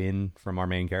a win from our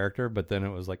main character, but then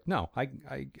it was like, no,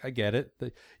 I get it.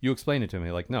 You explained it to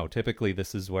me, like, no, typically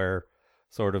this is where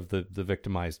sort of the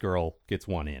victimized girl gets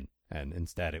one in. And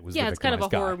instead, it was it's kind of a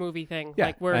guy. horror movie thing, Yeah,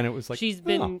 like where and it was like, she's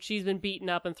been beaten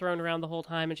up and thrown around the whole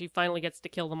time, and she finally gets to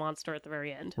kill the monster at the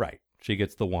very end. Right, she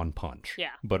gets the one punch.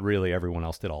 Yeah, but really, everyone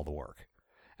else did all the work,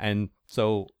 and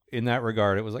so in that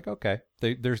regard, it was like, okay,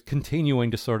 they're continuing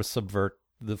to sort of subvert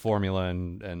the formula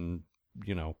and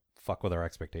fuck with our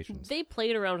expectations. They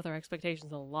played around with our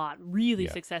expectations a lot, really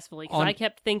successfully. Because I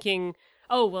kept thinking,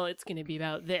 oh well, it's going to be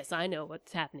about this. I know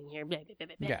what's happening here. Blah, blah,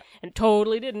 blah, blah. Yeah, and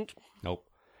totally didn't. Nope.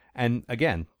 And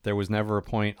again, there was never a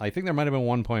point, I think there might have been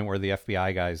one point where the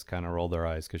FBI guys kind of rolled their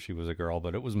eyes because she was a girl,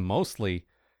 but it was mostly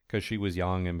because she was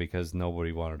young and because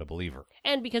nobody wanted to believe her.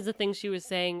 And because the things she was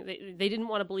saying, they didn't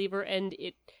want to believe her, and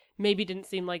it maybe didn't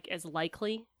seem like as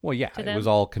likely. Well, yeah, it was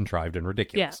all contrived and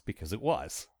ridiculous because it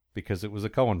was a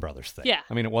Coen Brothers thing. Yeah.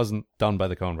 I mean, it wasn't done by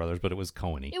the Coen Brothers, but it was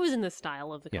Coen-y. It was in the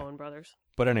style of the Coen Brothers.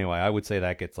 But anyway, I would say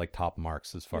that gets like top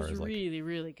marks as far as like... really,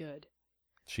 really good.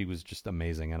 She was just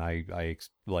amazing, and I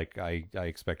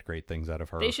expect great things out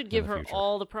of her. They should give her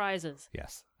all the prizes.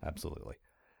 Yes, absolutely.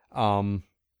 On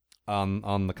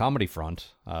the comedy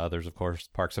front, there's of course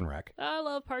Parks and Rec. I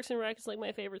love Parks and Rec. It's like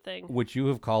my favorite thing. Which you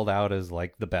have called out as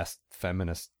like the best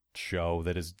feminist show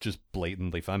that is just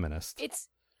blatantly feminist.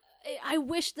 I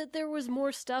wish that there was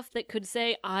more stuff that could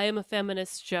say I am a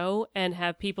feminist show and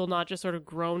have people not just sort of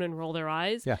groan and roll their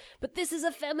eyes. Yeah. But this is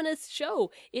a feminist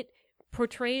show. It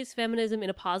portrays feminism in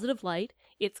a positive light.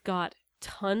 It's got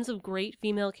tons of great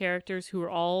female characters who are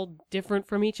all different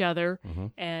from each other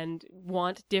and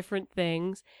want different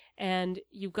things. And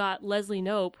you've got Leslie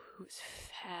Knope, who's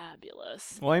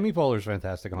fabulous. Well, Amy Poehler's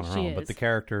fantastic on her own, but the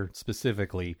character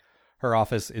specifically, her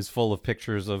office is full of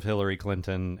pictures of Hillary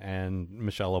Clinton and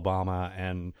Michelle Obama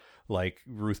and like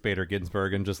Ruth Bader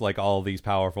Ginsburg and just like all these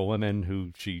powerful women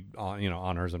who she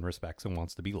honors and respects and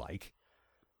wants to be like.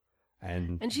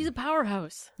 And she's a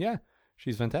powerhouse. Yeah,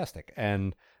 she's fantastic.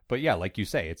 But yeah, like you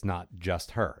say, it's not just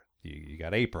her. You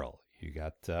got April, you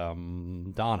got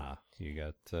Donna, you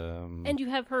got and you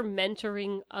have her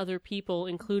mentoring other people,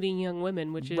 including young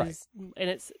women, which is and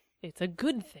it's a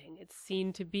good thing. It's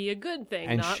seen to be a good thing,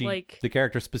 and not like the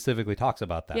character specifically talks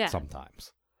about that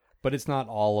sometimes. But it's not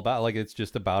all about it's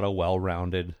just about a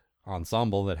well-rounded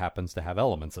ensemble that happens to have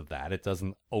elements of that. It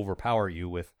doesn't overpower you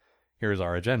with here's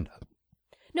our agenda.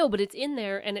 No, but it's in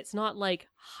there, and it's not like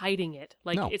hiding it.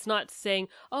 Like it's not saying,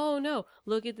 "Oh no,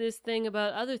 look at this thing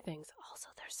about other things." Also,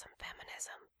 there's some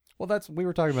feminism. Well, we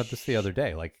were talking about this the other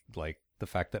day, like the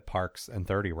fact that Parks and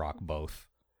 30 Rock both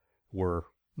were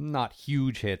not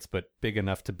huge hits, but big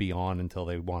enough to be on until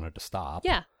they wanted to stop.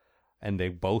 Yeah, and they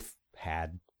both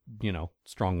had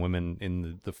strong women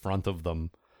in the front of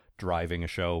them, driving a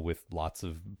show with lots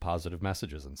of positive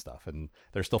messages and stuff, and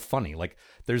they're still funny. Like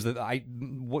there's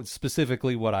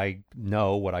specifically what I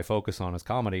focus on is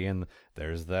comedy, and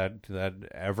there's that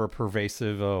ever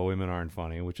pervasive women aren't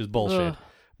funny, which is bullshit.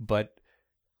 But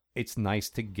it's nice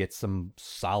to get some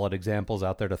solid examples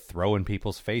out there to throw in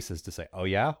people's faces to say, oh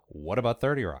yeah, what about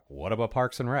 30 Rock? What about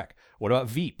Parks and Rec? What about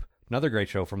Veep? Another great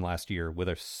show from last year with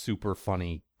a super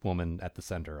funny woman at the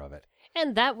center of it.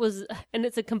 And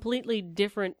it's a completely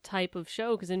different type of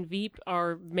show, because in Veep,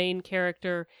 our main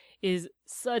character is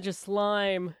such a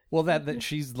slime. Well, that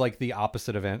she's like the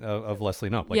opposite of Leslie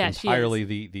Knope, like entirely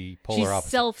the polar opposite.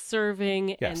 She's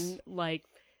self-serving and like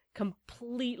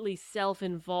completely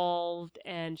self-involved,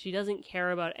 and she doesn't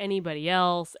care about anybody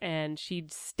else, and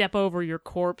she'd step over your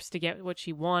corpse to get what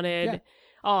she wanted. Yeah.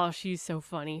 Oh, she's so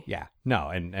funny. Yeah, no,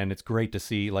 and it's great to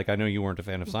see. Like, I know you weren't a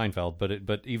fan of Seinfeld,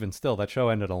 but even still, that show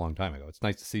ended a long time ago. It's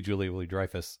nice to see Julia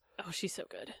Louis-Dreyfus Oh, she's so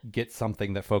good. get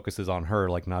something that focuses on her,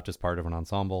 like not just part of an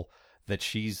ensemble. That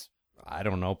she's, I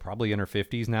don't know, probably in her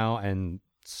 50s now, and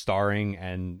starring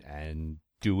and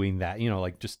doing that,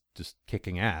 like just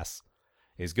kicking ass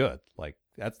is good. Like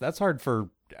that's hard for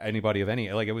anybody of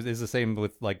any. Like it's the same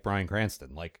with like Bryan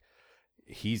Cranston. Like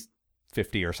he's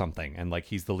 50 or something, and like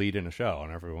he's the lead in a show,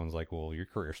 and everyone's like, well, your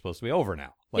career's supposed to be over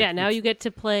now. Like, yeah, now you get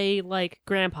to play like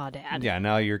Grandpa Dad. Yeah,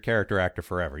 now you're character actor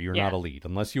forever. You're Yeah. not a lead.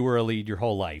 Unless you were a lead your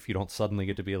whole life, you don't suddenly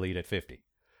get to be a lead at 50.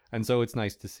 And so it's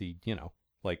nice to see,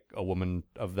 like a woman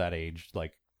of that age,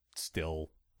 like still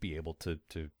be able to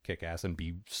kick ass and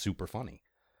be super funny.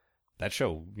 That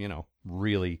show,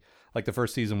 really, like the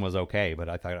first season was okay, but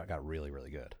I thought it got really,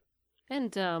 really good.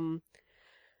 And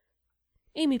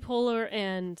Amy Poehler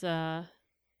and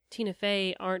Tina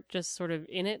Fey aren't just sort of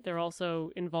in it. They're also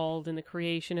involved in the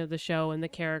creation of the show and the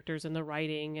characters and the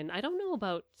writing. And I don't know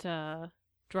about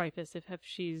Dreyfus, if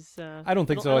she's... I don't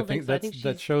think so. I think that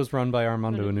she's- show's run by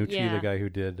Armando Iannucci, Yeah. the guy who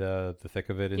did The Thick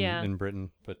of It in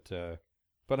Britain. But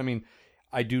I mean,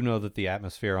 I do know that the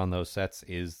atmosphere on those sets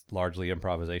is largely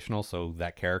improvisational, so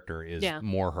that character is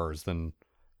more hers than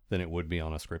it would be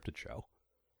on a scripted show.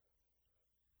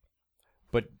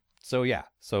 But so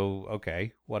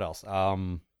okay, what else?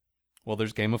 Well,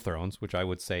 there's Game of Thrones, which I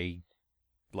would say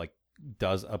like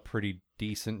does a pretty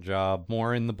decent job,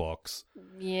 more in the books,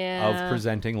 of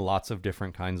presenting lots of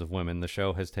different kinds of women. The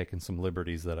show has taken some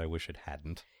liberties that I wish it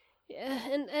hadn't. Yeah,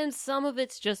 and some of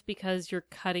it's just because you're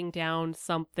cutting down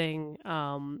something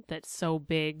that's so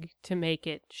big to make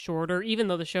it shorter, even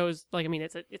though the show's like, I mean,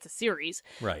 it's a series,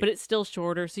 Right. but it's still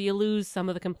shorter, so you lose some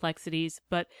of the complexities.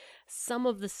 But some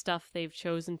of the stuff they've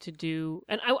chosen to do,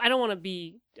 and I want to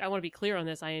be clear on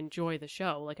this. I enjoy the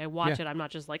show. Like I watch it. I'm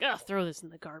not just like, throw this in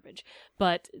the garbage.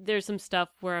 But there's some stuff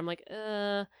where I'm like,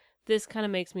 this kind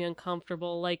of makes me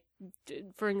uncomfortable. Like,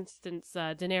 for instance,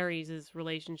 Daenerys'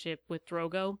 relationship with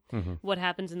Drogo. Mm-hmm. What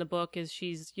happens in the book is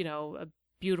she's, a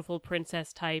beautiful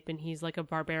princess type, and he's like a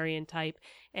barbarian type.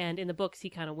 And in the books, he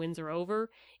kind of wins her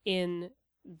over. In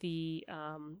the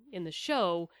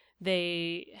show,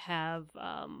 they have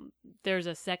there's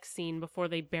a sex scene before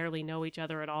they barely know each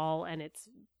other at all, and it's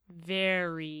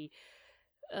very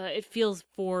it feels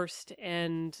forced,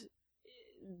 and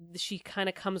she kind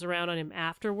of comes around on him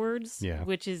afterwards,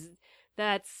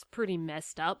 that's pretty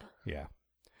messed up. Yeah.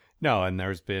 No, and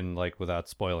there's been, like, without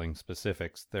spoiling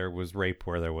specifics, there was rape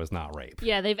where there was not rape.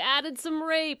 Yeah, they've added some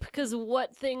rape, because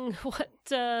what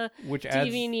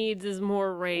TV needs is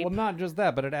more rape. Well, not just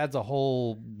that, but it adds a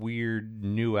whole weird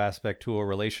new aspect to a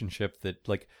relationship that,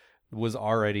 like, was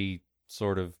already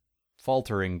sort of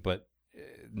faltering, but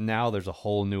now there's a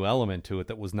whole new element to it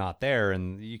that was not there,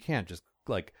 and you can't just,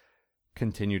 like,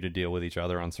 continue to deal with each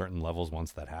other on certain levels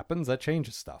once that happens. That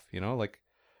changes stuff, like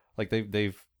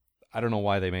they've I don't know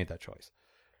why they made that choice.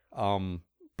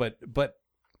 But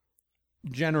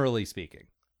generally speaking,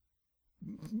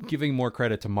 giving more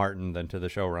credit to Martin than to the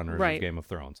showrunners of Game of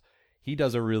Thrones, he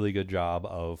does a really good job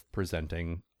of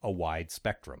presenting a wide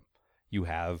spectrum. You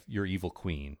have your evil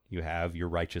queen, you have your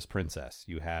righteous princess,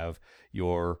 you have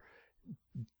your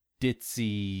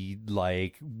ditzy,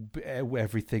 like,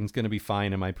 everything's going to be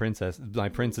fine and my prince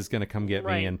is going to come get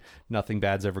me and nothing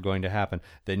bad's ever going to happen.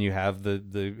 Then you have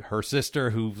her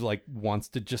sister who, like, wants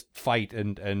to just fight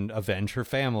and avenge her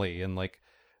family, and like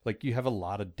you have a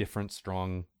lot of different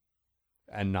strong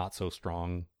and not so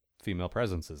strong female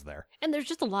presences there. And there's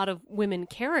just a lot of women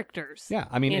characters. Yeah,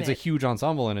 I mean, it's a huge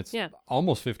ensemble, and it's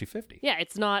almost 50-50. Yeah,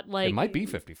 it's not like... It might be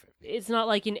 50-50. It's not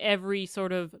like in every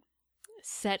sort of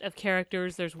set of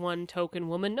characters there's one token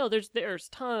woman. No, there's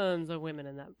tons of women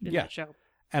in that show.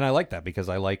 And I like that, because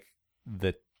I like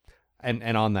that,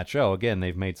 and on that show, again,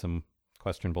 they've made some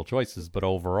questionable choices, but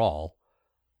overall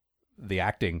the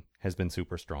acting has been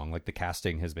super strong. Like, the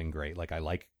casting has been great. Like, I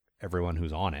like everyone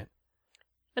who's on it.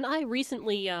 And I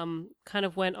recently kind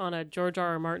of went on a George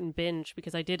R.R. Martin binge,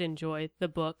 because I did enjoy the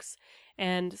books,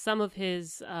 and some of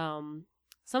his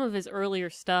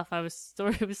earlier stuff, it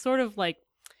was sort of like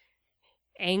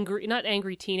angry, not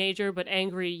angry teenager, but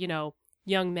angry,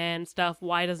 young man stuff.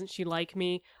 Why doesn't she like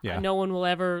me? Yeah. No one will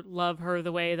ever love her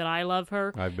the way that I love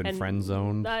her. I've been friend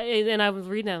zoned. And I was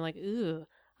reading that, I'm like, ew.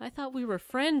 I thought we were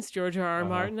friends, George R.R.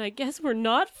 Martin. I guess we're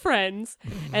not friends.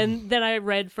 And then I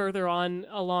read further on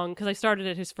along, because I started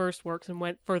at his first works and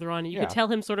went further on. And you could tell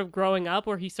him sort of growing up,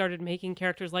 where he started making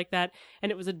characters like that,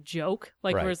 and it was a joke.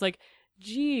 Like, where it's like,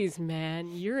 geez, man,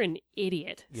 you're an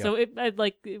idiot. Yep. So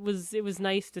it was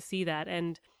nice to see that,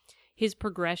 and his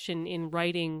progression in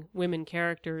writing women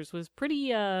characters was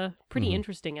pretty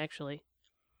interesting, actually.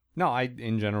 No, I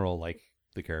in general like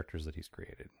the characters that he's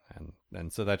created,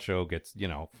 and so that show gets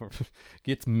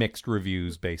gets mixed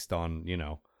reviews based on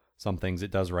some things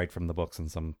it does right from the books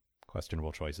and some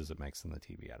questionable choices it makes in the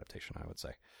TV adaptation, I would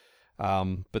say.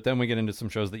 But then we get into some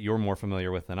shows that you're more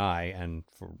familiar with than I, and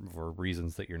for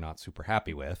reasons that you're not super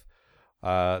happy with.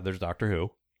 There's Doctor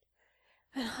Who.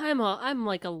 I'm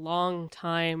like a long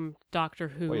time Doctor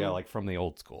Who. Well, yeah, like from the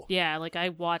old school. Yeah, like I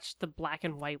watched the black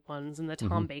and white ones and the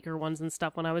Tom Baker ones and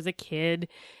stuff when I was a kid,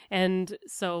 and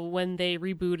so when they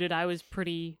rebooted, I was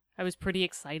pretty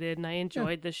excited and I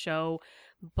enjoyed the show.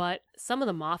 But some of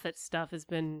the Moffat stuff has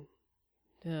been.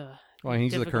 Well,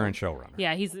 he's difficult. the current showrunner.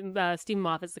 Yeah, he's Stephen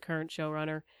Moffat's the current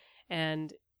showrunner,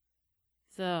 and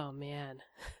oh man,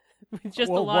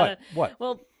 just a lot of what?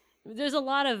 Well, there's a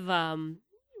lot of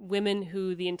women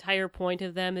who the entire point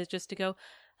of them is just to go,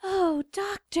 "Oh,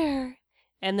 doctor,"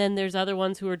 and then there's other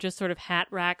ones who are just sort of hat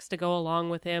racks to go along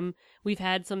with him. We've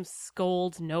had some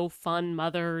scold, no fun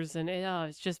mothers, and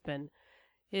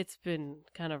it's been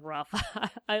kind of rough.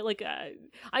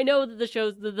 I know that the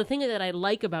shows, the thing that I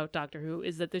like about Doctor Who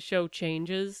is that the show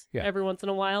changes every once in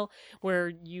a while, where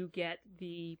you get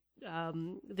the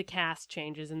cast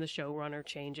changes and the showrunner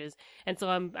changes, and so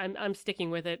I'm sticking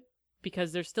with it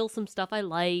because there's still some stuff I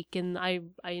like and I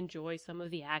enjoy some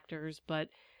of the actors, but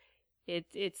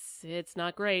it's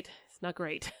not great. It's not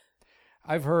great.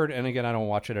 I've heard, and again, I don't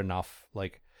watch it enough.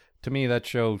 Like, to me, that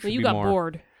show should be more. You got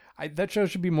bored. That show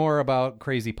should be more about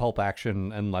crazy pulp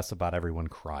action and less about everyone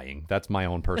crying. That's my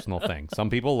own personal thing.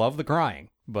 Some people love the crying,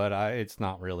 but it's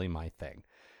not really my thing.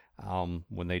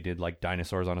 When they did like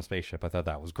dinosaurs on a spaceship, I thought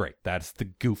that was great. That's the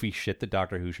goofy shit that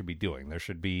Doctor Who should be doing. There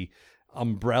should be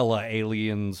umbrella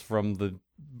aliens from the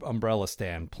umbrella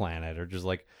stand planet, or just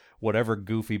like whatever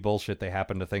goofy bullshit they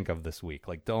happen to think of this week.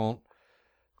 Like, don't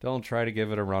try to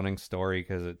give it a running story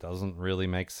because it doesn't really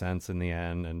make sense in the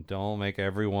end, and don't make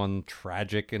everyone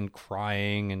tragic and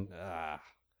crying and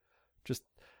just,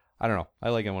 I don't know. I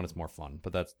like it when it's more fun,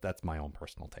 but that's my own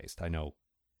personal taste. I know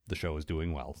the show is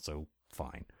doing well, so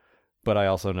fine. But I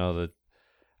also know that,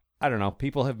 I don't know,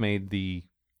 people have made the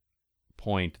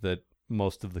point that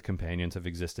most of the companions have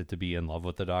existed to be in love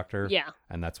with the Doctor. Yeah.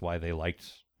 And that's why they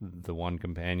liked the one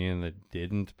companion that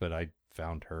didn't, but I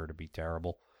found her to be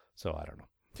terrible. So I don't know.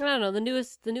 I don't know, the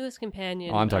newest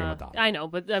companion. Oh, I'm talking about Donna. I know,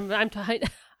 but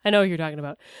I know who you're talking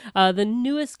about. The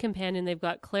newest companion they've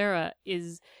got, Clara,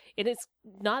 and it's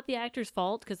not the actor's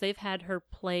fault because they've had her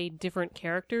play different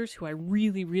characters who I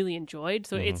really, really enjoyed.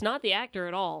 So it's not the actor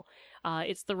at all.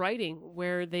 It's the writing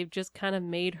where they've just kind of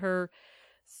made her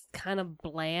kind of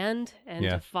bland and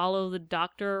to follow the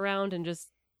Doctor around and just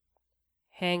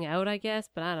hang out, I guess.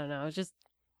 But I don't know. It's just.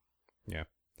 Yeah.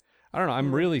 I don't know.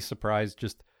 I'm really surprised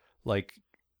just like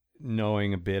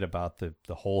knowing a bit about the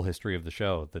whole history of the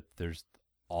show that there's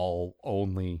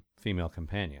only female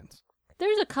companions.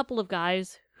 There's a couple of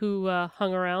guys who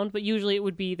hung around, but usually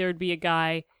there'd be a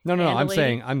guy. No.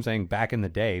 I'm saying back in the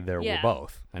day there were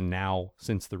both, and now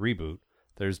since the reboot,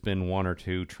 there's been one or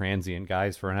two transient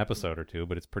guys for an episode or two,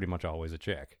 but it's pretty much always a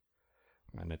chick,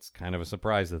 and it's kind of a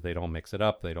surprise that they don't mix it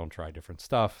up. They don't try different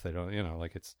stuff. They don't,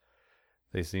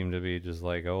 they seem to be just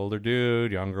like older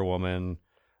dude, younger woman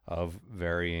of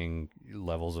varying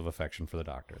levels of affection for the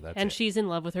Doctor. And she's in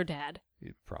love with her dad.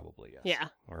 Probably, yes. Yeah.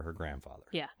 Or her grandfather.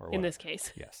 Yeah, in this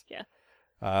case. Yes. Yeah.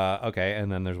 Okay,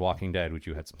 and then there's Walking Dead, which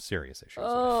you had some serious issues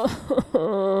with.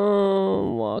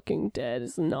 Oh, Walking Dead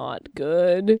is not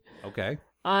good. Okay.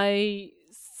 I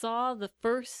saw the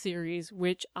first series,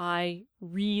 which I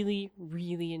really,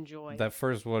 really enjoyed. That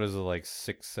first, what is it, like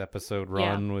 6-episode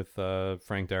run with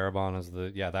Frank Darabont as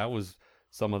that was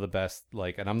some of the best,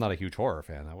 and I'm not a huge horror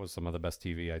fan. That was some of the best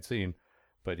TV I'd seen.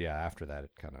 But yeah, after that,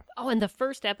 it kind of... Oh, and the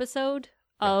first episode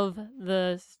of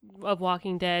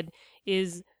Walking Dead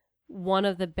is one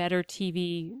of the better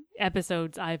TV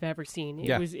episodes I've ever seen.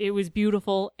 It was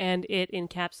beautiful, and it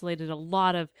encapsulated a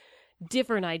lot of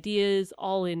different ideas,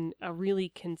 all in a really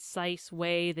concise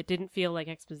way that didn't feel like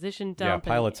exposition dump.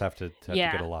 Yeah, pilots have to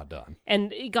get a lot done.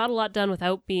 And it got a lot done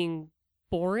without being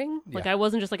boring. I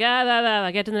wasn't just like,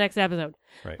 I get to the next episode.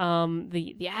 Right.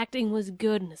 The acting was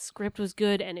good and the script was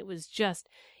good, and it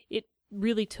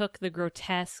really took the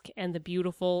grotesque and the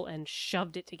beautiful and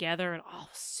shoved it together, and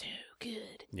so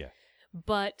good. Yeah.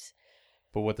 But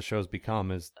what the show's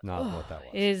become is not what that was.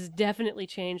 It has definitely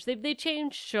changed. They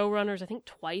changed showrunners, I think,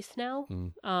 twice now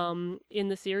in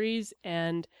the series.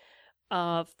 And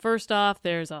first off,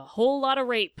 there's a whole lot of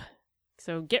rape.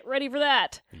 So get ready for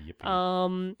that.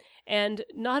 Yippee. And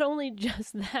not only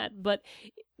just that, but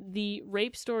the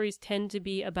rape stories tend to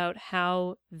be about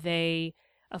how they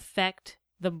affect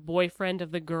the boyfriend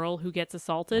of the girl who gets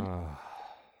assaulted.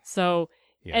 So,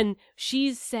 yeah. and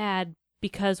she's sad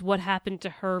because what happened to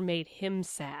her made him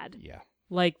sad. Yeah.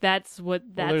 Like, that's what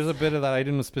that's... Well, there's a bit of that. I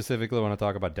didn't specifically want to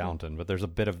talk about Downton, but there's a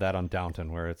bit of that on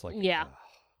Downton where it's like... Yeah.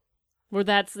 Where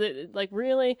that's, like,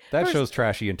 really? That show's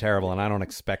trashy and terrible, and I don't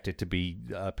expect it to be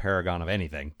a paragon of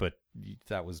anything, but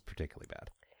that was particularly bad.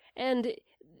 And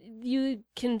you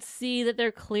can see that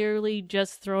they're clearly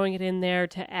just throwing it in there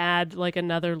to add, like,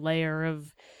 another layer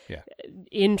of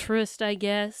interest, I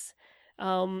guess.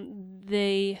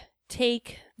 They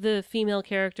take the female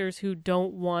characters who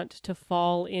don't want to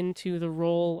fall into the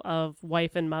role of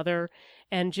wife and mother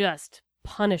and just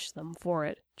punish them for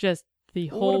it. Just the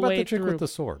whole way through. What about the chick with the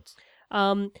swords?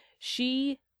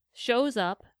 She shows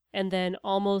up and then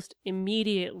almost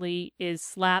immediately is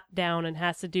slapped down and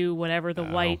has to do whatever the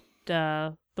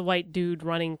white dude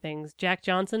running things, John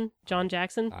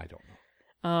Jackson, I don't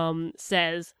know,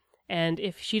 says. And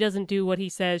if she doesn't do what he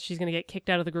says, she's going to get kicked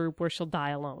out of the group where she'll die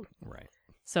alone. Right.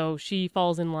 So she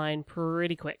falls in line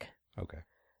pretty quick. Okay.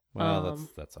 Well,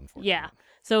 that's unfortunate. Yeah.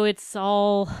 So it's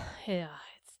all,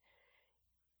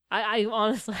 I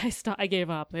honestly, I gave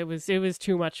up. It was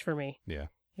too much for me. Yeah.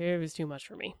 It was too much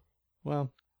for me.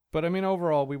 Well, but I mean,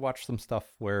 overall, we watched some stuff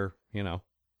where,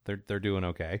 they're doing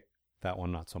okay. That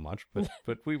one, not so much.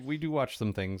 But we do watch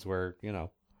some things where,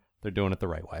 they're doing it the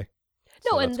right way.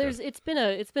 No, so and it's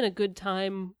been a good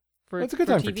time for it's a good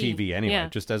time TV. for TV anyway. Yeah.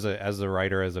 Just as a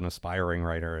writer, as an aspiring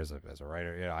writer, as a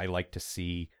writer, I like to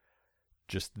see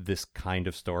just this kind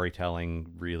of storytelling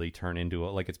really turn into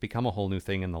it's become a whole new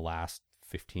thing in the last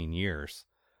 15 years.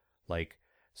 Like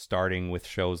starting with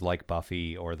shows like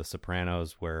Buffy or The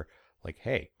Sopranos, where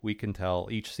hey, we can tell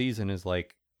each season is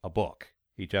like a book.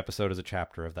 Each episode is a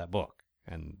chapter of that book.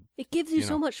 And it gives you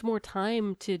so much more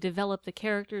time to develop the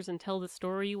characters and tell the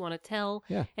story you want to tell.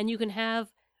 Yeah. And you can have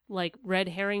red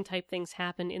herring type things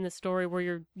happen in the story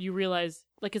where you realize,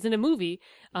 as in a movie,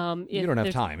 you don't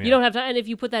have time. Yeah. You don't have time, and if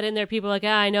you put that in there, people are like,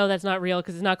 I know that's not real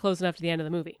because it's not close enough to the end of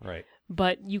the movie. Right.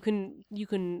 But you can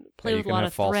play with a lot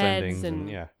of false threads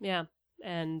endings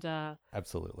and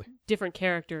absolutely different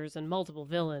characters and multiple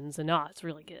villains, and it's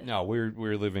really good. No,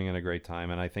 we're living in a great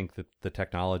time, and I think that the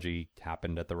technology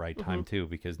happened at the right time too,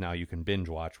 because now you can binge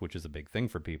watch, which is a big thing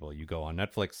for people. You go on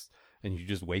Netflix and you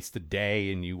just waste a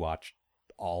day and you watch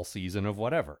all season of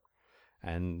whatever.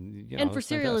 And for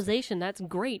serialization, that's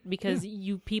great because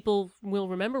people will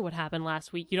remember what happened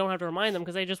last week. You don't have to remind them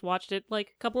because they just watched it a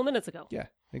couple of minutes ago. Yeah,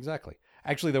 exactly.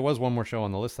 Actually, there was one more show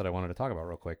on the list that I wanted to talk about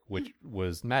real quick, which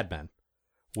was Mad Men.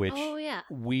 Which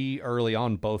we early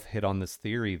on both hit on this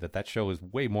theory that show is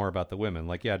way more about the women.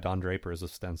 Don Draper is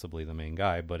ostensibly the main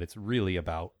guy, but it's really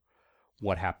about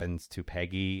what happens to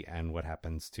Peggy and what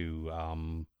happens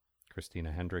to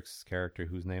Christina Hendricks' character,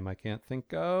 whose name I can't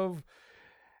think of,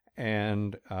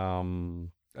 and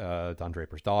Don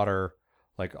Draper's daughter,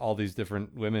 all these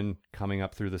different women coming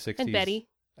up through the 60s. And Betty.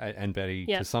 And Betty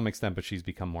to some extent, but she's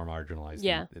become more marginalized.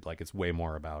 Yeah. It's way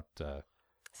more about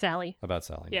Sally. About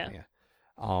Sally. Yeah.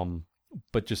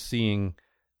 But just seeing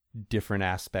different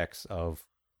aspects of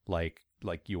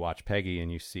you watch Peggy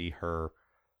and you see her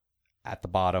at the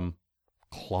bottom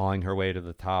clawing her way to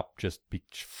the top just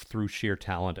through sheer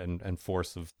talent and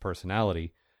force of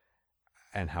personality,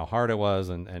 and how hard it was,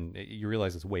 and you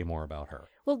realize it's way more about her.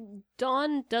 Well,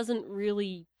 Don doesn't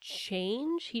really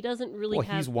change. He doesn't really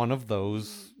have... he's one of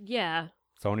those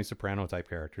Tony Soprano type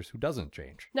characters who doesn't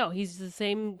change. No, he's the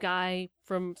same guy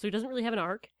so he doesn't really have an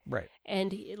arc. Right.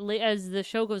 And as the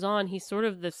show goes on, he's sort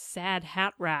of the sad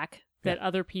hat rack that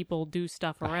other people do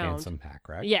stuff around. Handsome hat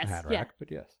rack. Yes. Hat rack, but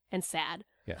yes. And sad.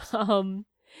 Yes.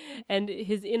 And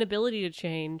his inability to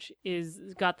change is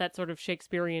got that sort of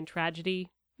Shakespearean tragedy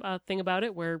thing about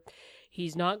it, where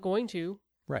he's not going to.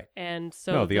 Right. And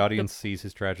so... No, the audience sees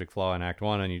his tragic flaw in Act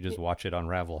 1, and you just watch it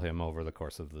unravel him over the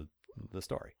course of the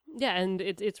story. Yeah, and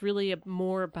it's really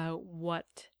more about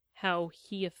how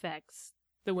he affects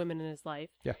the women in his life.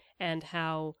 Yeah. And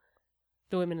how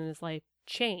the women in his life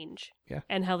change. Yeah.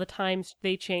 And how the times,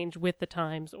 they change with the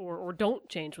times or don't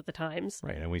change with the times.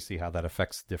 Right, and we see how that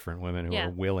affects different women who are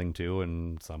willing to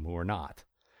and some who are not.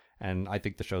 And I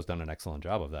think the show's done an excellent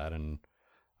job of that, and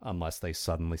unless they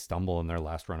suddenly stumble in their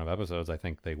last run of episodes, I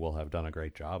think they will have done a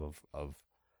great job of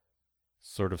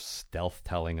sort of stealth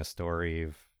telling a story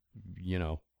of,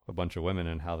 a bunch of women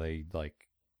and how they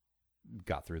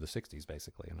got through the 60s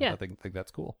basically. And I think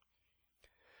that's cool.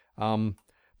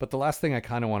 But the last thing I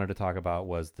kind of wanted to talk about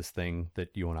was this thing that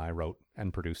you and I wrote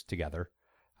and produced together,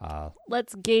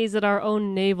 Let's gaze at our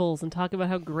own navels and talk about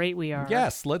how great we are.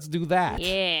 Yes, let's do that.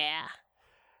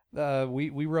 Yeah.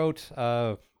 We wrote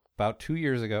about 2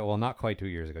 years ago, well, not quite 2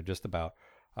 years ago, just about,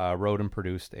 wrote and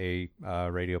produced a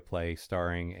radio play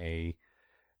starring a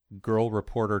girl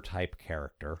reporter type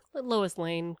character. Like Lois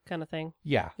Lane kind of thing.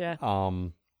 Yeah. Yeah.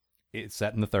 It's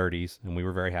set in the 30s, and we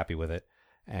were very happy with it.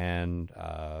 And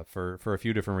for a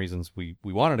few different reasons, we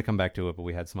wanted to come back to it, but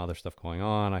we had some other stuff going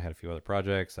on. I had a few other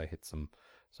projects. I hit some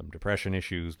depression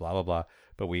issues, blah, blah, blah.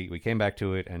 But we came back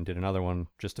to it and did another one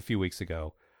just a few weeks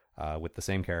ago with the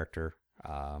same character.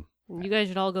 You guys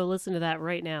should all go listen to that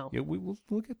right now. Yeah,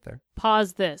 we'll get there.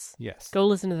 Pause this. Yes. Go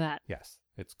listen to that. Yes.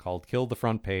 It's called Kill the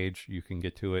Front Page. You can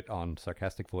get to it on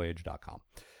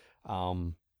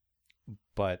sarcasticvoyage.com.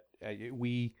 But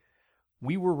we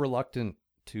were reluctant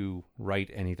to write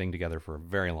anything together for a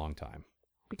very long time.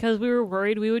 Because we were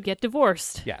worried we would get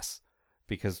divorced. Yes.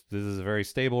 Because this is a very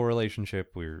stable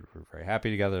relationship. We're very happy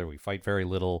together. We fight very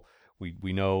little.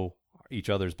 We know each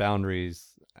other's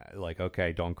boundaries. Like,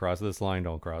 okay, don't cross this line,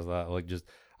 don't cross that. Like, just,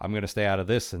 I'm going to stay out of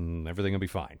this and everything will be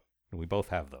fine. And we both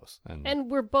have those. And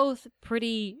we're both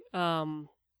pretty,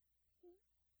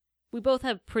 we both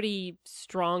have pretty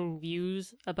strong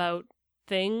views about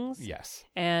things. Yes.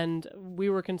 And we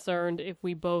were concerned if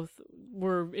we both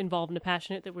were involved in a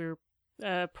project that we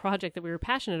were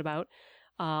passionate about,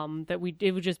 that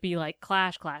it would just be like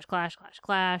clash.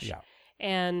 Yeah.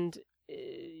 And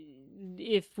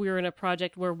if we were in a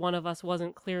project where one of us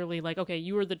wasn't clearly like, okay,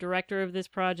 you are the director of this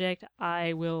project,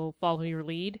 I will follow your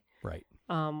lead. Right.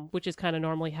 Which is kind of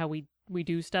normally how we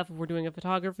do stuff. If we're doing a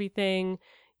photography thing,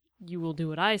 you will do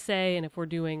what I say, and if we're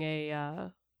doing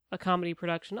a comedy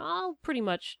production, I'll pretty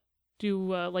much do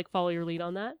follow your lead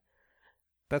on that.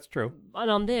 That's true.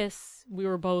 And on this, we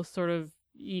were both sort of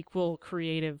equal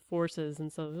creative forces,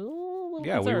 and so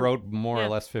yeah, we wrote more or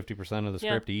less 50% of the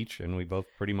Yeah. script each, and we both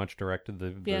pretty much directed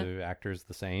the actors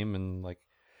the same, and like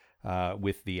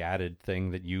with the added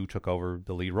thing that you took over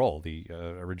the lead role. The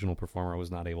original performer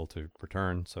was not able to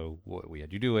return, so we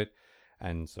had you do it,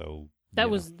 and so that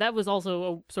was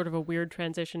also a sort of a weird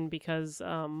transition because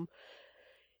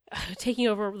taking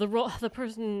over the role, the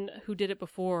person who did it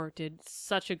before did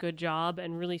such a good job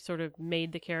and really sort of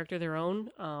made the character their own.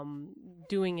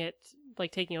 Doing it,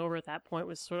 like taking over at that point,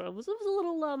 was a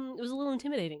little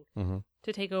intimidating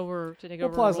to take over. Well,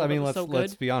 plus, I mean,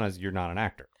 let's be honest, you're not an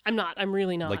actor. I'm not. I'm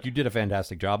really not. Like, you did a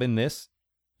fantastic job in this.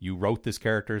 You wrote this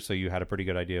character, so you had a pretty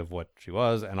good idea of what she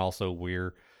was, and also we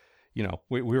were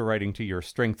writing to your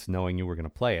strengths, knowing you were going to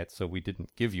play it, so we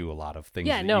didn't give you a lot of things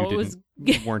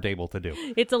you weren't able to do.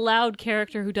 It's a loud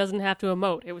character who doesn't have to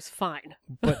emote. It was fine.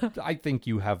 But I think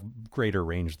you have greater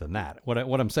range than that. What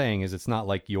I'm saying is, it's not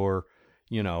like you're,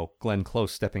 Glenn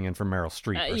Close stepping in for Meryl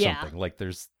Streep or something. Like,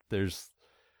 there's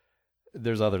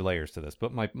other layers to this.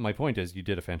 But my point is, you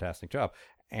did a fantastic job,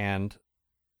 and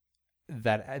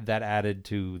that added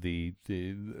to the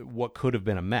what could have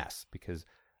been a mess, because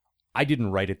I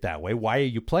didn't write it that way. Why are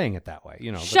you playing it that way?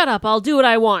 Shut up! I'll do what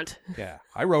I want. Yeah,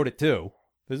 I wrote it too.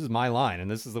 This is my line,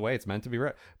 and this is the way it's meant to be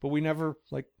read. But we never,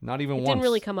 not even once. It didn't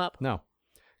really come up. No. A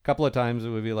couple of times it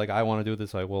would be like, I want to do it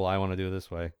this way. Well, I want to do it this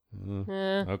way.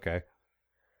 Okay.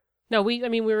 No, we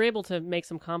were able to make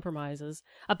some compromises,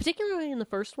 particularly in the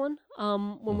first one.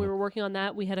 When we were working on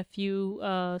that, we had a few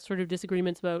sort of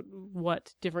disagreements about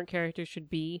what different characters should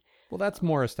be. Well, that's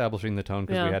more establishing the tone,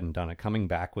 because we hadn't done it. Coming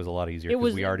back was a lot easier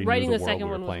because we already writing knew the the world second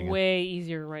we were one playing was way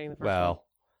easier than writing the first one. Well,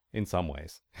 in some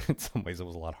ways. In some ways it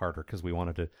was a lot harder because we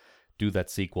wanted to do that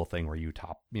sequel thing where you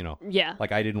top, Yeah.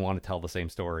 Like, I didn't want to tell the same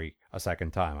story a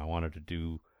second time. I wanted to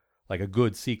do, like, a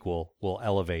good sequel will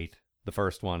elevate the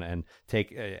first one and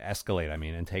escalate,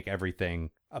 and take everything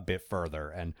a bit further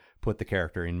and put the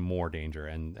character in more danger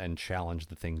and challenge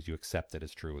the things you accepted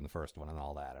as true in the first one and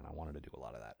all that. And I wanted to do a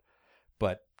lot of that.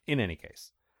 But in any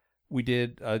case, we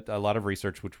did a lot of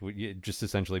research, which just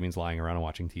essentially means lying around and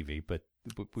watching TV, but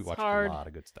we watched a lot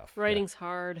of good stuff. Writing's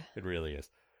hard. It really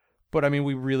is. But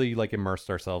we really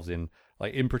immersed ourselves in,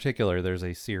 in particular, there's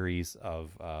a series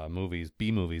of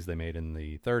B movies they made in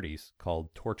the 30s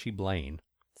called Torchy Blane.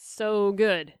 So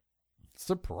good.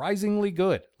 Surprisingly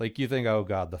good. You think, oh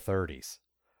God, the 30s.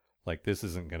 This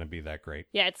isn't going to be that great.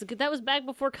 Yeah, that was back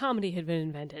before comedy had been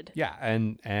invented. Yeah,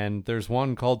 and there's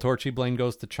one called Torchy Blane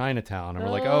Goes to Chinatown, and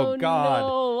we're like, oh God.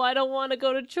 No, I don't want to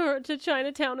go to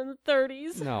Chinatown in the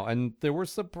 30s. No, and there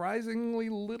was surprisingly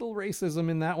little racism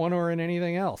in that one or in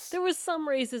anything else. There was some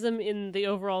racism in the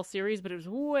overall series, but it was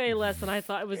way less than I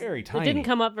thought. It was very tiny. It didn't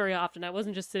come up very often. I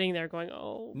wasn't just sitting there going,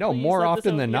 oh, no, more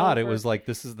often than not, it was like,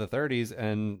 this is the 30s,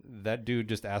 and that dude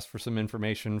just asked for some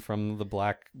information from the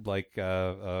black,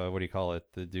 what do you call it?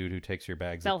 The dude who takes your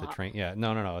bags at the Bellhop. train. Yeah,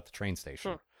 no, at the train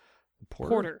station.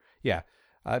 Porter. Yeah.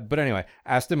 But anyway,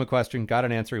 asked him a question, got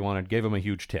an answer he wanted, gave him a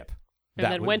huge tip.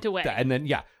 And then went away. And then,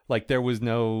 yeah, like there was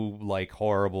no like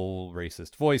horrible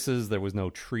racist voices. There was no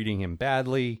treating him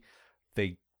badly.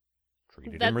 They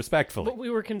treated him respectfully. But we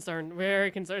were concerned, very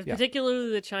concerned, Yeah.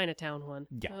 particularly the Chinatown one.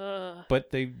 Yeah. But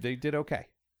they did okay.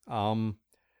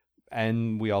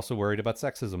 And we also worried about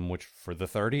sexism, which for the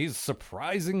 30s,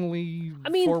 surprisingly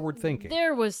forward thinking.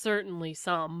 There was certainly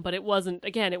some, but it wasn't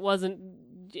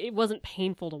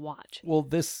painful to watch. Well,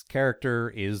 this character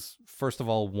is, first of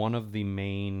all, one of the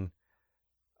main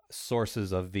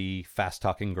sources of the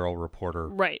fast-talking girl reporter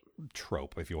Right.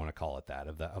 trope, if you want to call it that,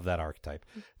 of that archetype.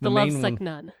 The lovesick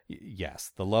nun.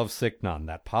 Yes, the lovesick nun,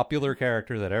 that popular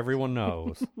character that everyone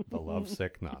knows, the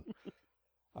lovesick nun.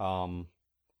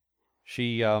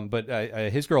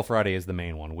 His Girl Friday is the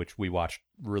main one, which we watched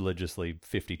religiously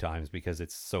 50 times because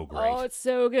it's so great. Oh, it's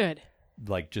so good.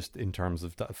 Like, just in terms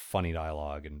of funny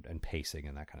dialogue and pacing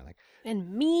and that kind of thing.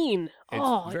 And mean.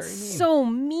 It's very it's mean. so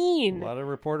mean. A lot of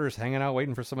reporters hanging out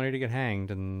waiting for somebody to get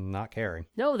hanged and not caring.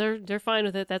 No, they're fine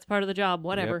with it. That's part of the job.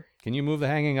 Whatever. Yep. Can you move the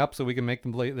hanging up so we can make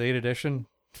them late edition?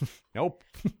 Nope.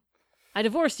 I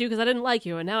divorced you because I didn't like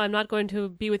you, and now I'm not going to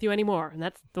be with you anymore, and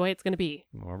that's the way it's going to be.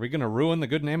 Are we going to ruin the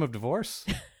good name of divorce?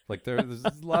 Like there's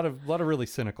a lot of really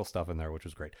cynical stuff in there, which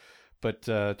was great. But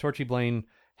Torchy Blaine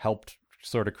helped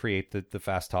sort of create the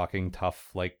fast talking, tough,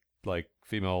 like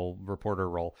female reporter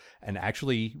role, and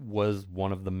actually was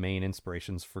one of the main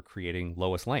inspirations for creating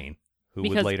Lois Lane, who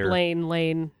because would later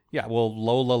Lane. Yeah, well,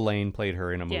 Lola Lane played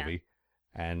her in a Yeah. movie,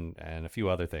 and a few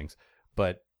other things,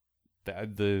 but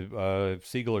the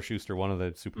Siegel or Schuster, one of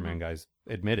the Superman guys,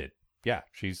 admitted, yeah,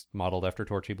 she's modeled after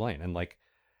Torchy Blaine, and like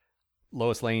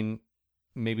Lois Lane,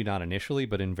 maybe not initially,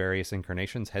 but in various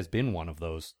incarnations, has been one of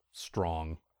those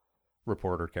strong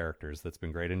reporter characters that's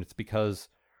been great, and it's because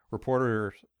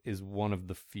reporter is one of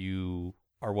the few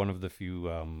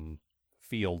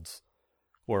fields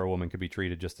where a woman could be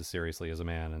treated just as seriously as a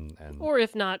man, and Or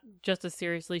if not just as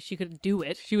seriously, she could do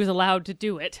it. She was allowed to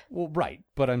do it. well, right,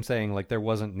 but I'm saying like there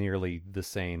wasn't nearly the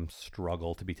same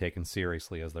struggle to be taken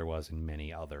seriously as there was in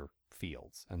many other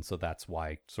fields, and so that's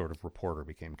why sort of reporter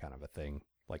became kind of a thing,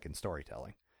 like in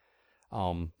storytelling.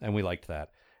 And we liked that,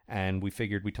 and we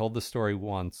figured we told the story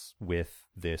once with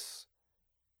this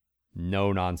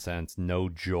no nonsense, no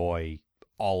joy,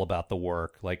 all about the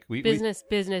work, like Business.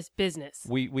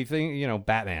 we think, you know,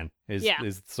 Batman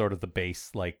is sort of the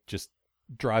base, like just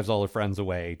drives all her friends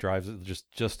away,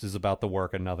 just is about the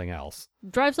work and nothing else.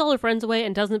 Drives all her friends away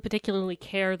and doesn't particularly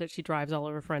care that she drives all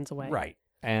of her friends away. Right.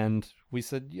 And we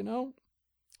said, you know,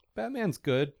 Batman's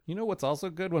good. You know what's also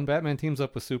good? When Batman teams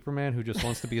up with Superman, who just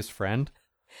wants to be his friend.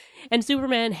 And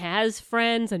Superman has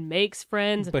friends and makes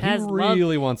friends and But has he love.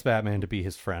 really wants Batman to be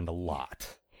his friend a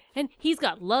lot. And he's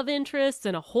got love interests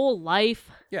and a whole life.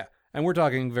 Yeah. And we're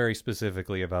talking very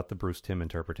specifically about the Bruce Timm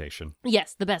interpretation.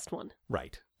 Yes, the best one.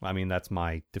 Right. I mean, that's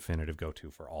my definitive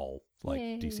go-to for all like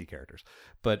Yay. DC characters.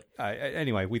 But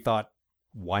anyway, we thought,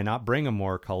 why not bring a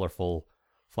more colorful,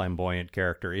 flamboyant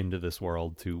character into this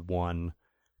world to, one,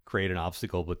 create an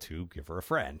obstacle, but two, give her a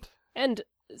friend. And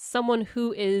someone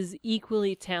who is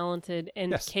equally talented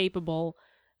and Yes. capable,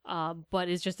 but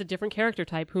is just a different character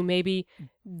type, who maybe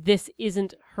this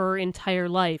isn't her entire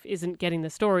life, isn't getting the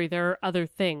story. There are other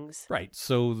things. Right.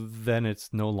 So then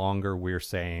it's no longer we're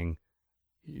saying,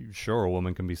 sure, a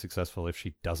woman can be successful if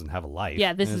she doesn't have a life.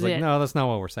 Yeah, this And it's is like, it. no, that's not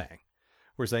what we're saying.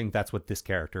 We're saying that's what this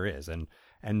character is.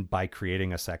 And by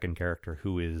creating a second character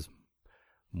who is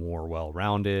more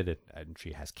well-rounded, and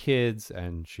she has kids,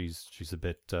 and she's a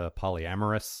bit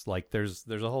polyamorous, like there's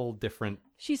a whole different...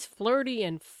 She's flirty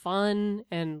and fun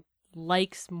and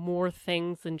likes more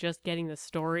things than just getting the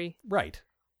story. Right.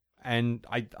 And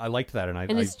I liked that,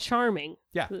 and is charming.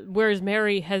 Yeah. Whereas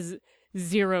Mary has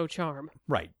zero charm.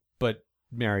 Right. But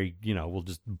Mary, you know, will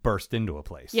just burst into a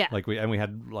place. Yeah. We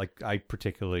had, like, I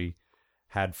particularly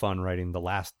had fun writing the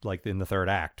last, like, in the third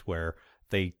act, where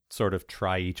they sort of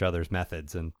try each other's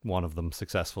methods, and one of them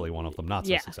successfully, one of them not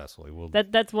so successfully.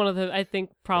 That's one of the, I think,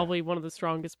 probably one of the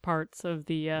strongest parts of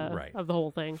the Right. of the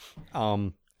whole thing.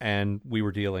 And we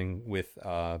were dealing with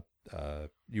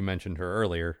you mentioned her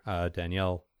earlier,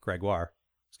 Danielle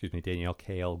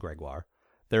K.L. Gregoire.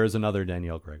 There is another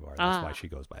Danielle Gregoire. That's why she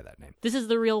goes by that name. This is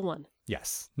the real one.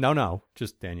 Yes. No,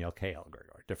 just Danielle K.L.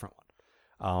 Gregoire, different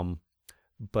one.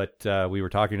 But we were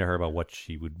talking to her about what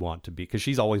she would want to be, because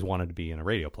she's always wanted to be in a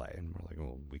radio play, and we're like,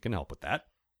 well, we can help with that.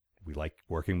 We like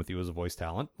working with you as a voice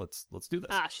talent. Let's do this.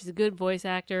 She's a good voice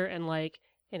actor and like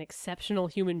an exceptional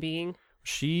human being.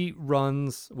 She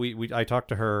runs. I talked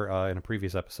to her in a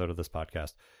previous episode of this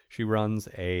podcast. She runs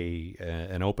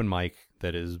an open mic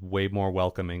that is way more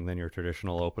welcoming than your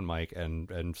traditional open mic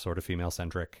and sort of female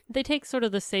centric. They take sort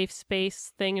of the safe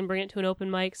space thing and bring it to an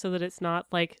open mic so that it's not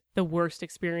like the worst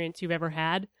experience you've ever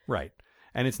had. Right.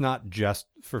 And it's not just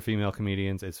for female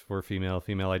comedians. It's for female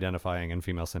identifying, and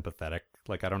female sympathetic.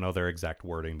 Like, I don't know their exact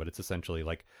wording, but it's essentially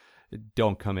like,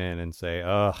 don't come in and say,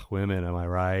 ugh, women, am I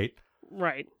right?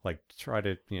 Right. Like, try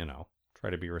to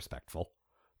be respectful.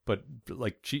 But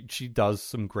like, she does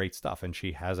some great stuff, and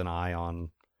she has an eye on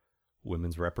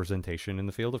women's representation in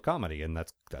the field of comedy, and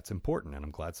that's important, and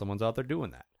I'm glad someone's out there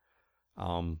doing that.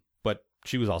 But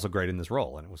she was also great in this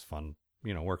role, and it was fun,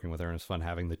 working with her, and it was fun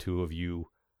having the two of you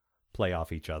play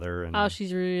off each other. And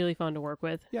she's really fun to work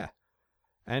with. Yeah.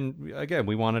 And again,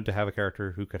 we wanted to have a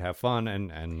character who could have fun,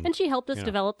 and she helped us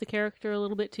develop the character a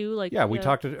little bit too. Like, yeah, we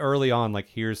talked early on, like,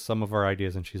 here's some of our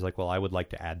ideas, and she's like, well, I would like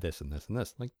to add this and this and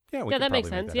this. Like, yeah, that makes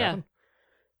sense. Yeah,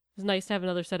 it's nice to have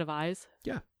another set of eyes.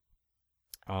 Yeah.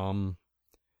 And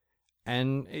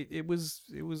it was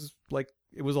a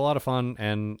lot of fun,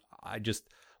 and I just,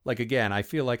 like, again, I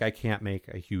feel like I can't make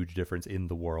a huge difference in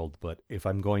the world, but if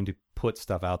I'm going to put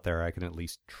stuff out there, I can at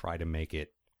least try to make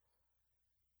it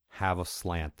have a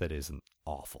slant that isn't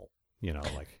awful,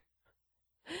 like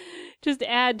just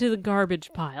add to the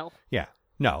garbage pile. Yeah.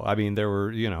 No, I mean, there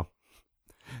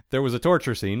was a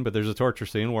torture scene, but there's a torture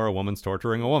scene where a woman's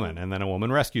torturing a woman, and then a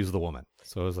woman rescues the woman.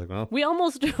 So I was like, well, we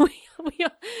almost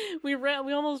we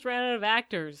almost ran out of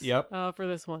actors. Yep. For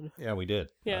this one. Yeah, we did.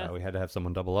 Yeah, we had to have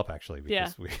someone double up, actually,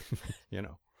 because we,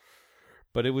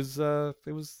 But it was a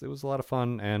lot of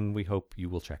fun, and we hope you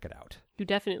will check it out. You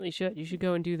definitely should. You should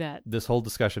go and do that. This whole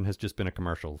discussion has just been a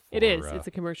commercial. It is. It's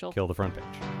a commercial. Kill the Front Page.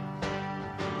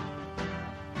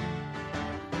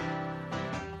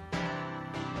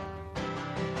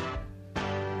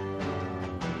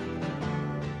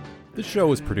 This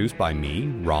show is produced by me,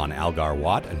 Ron Algar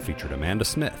Watt, and featured Amanda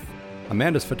Smith.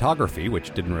 Amanda's photography,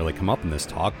 which didn't really come up in this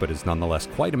talk but is nonetheless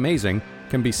quite amazing,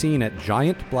 can be seen at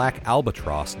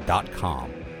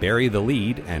giantblackalbatross.com. Bury the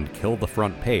Lead and Kill the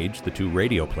Front Page, the two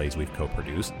radio plays we've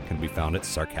co-produced, can be found at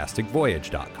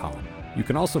sarcasticvoyage.com. You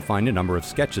can also find a number of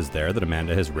sketches there that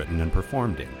Amanda has written and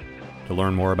performed in. To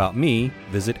learn more about me,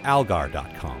 visit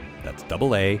algar.com. That's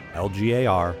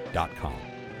AALGAR.com.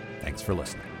 Thanks for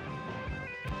listening.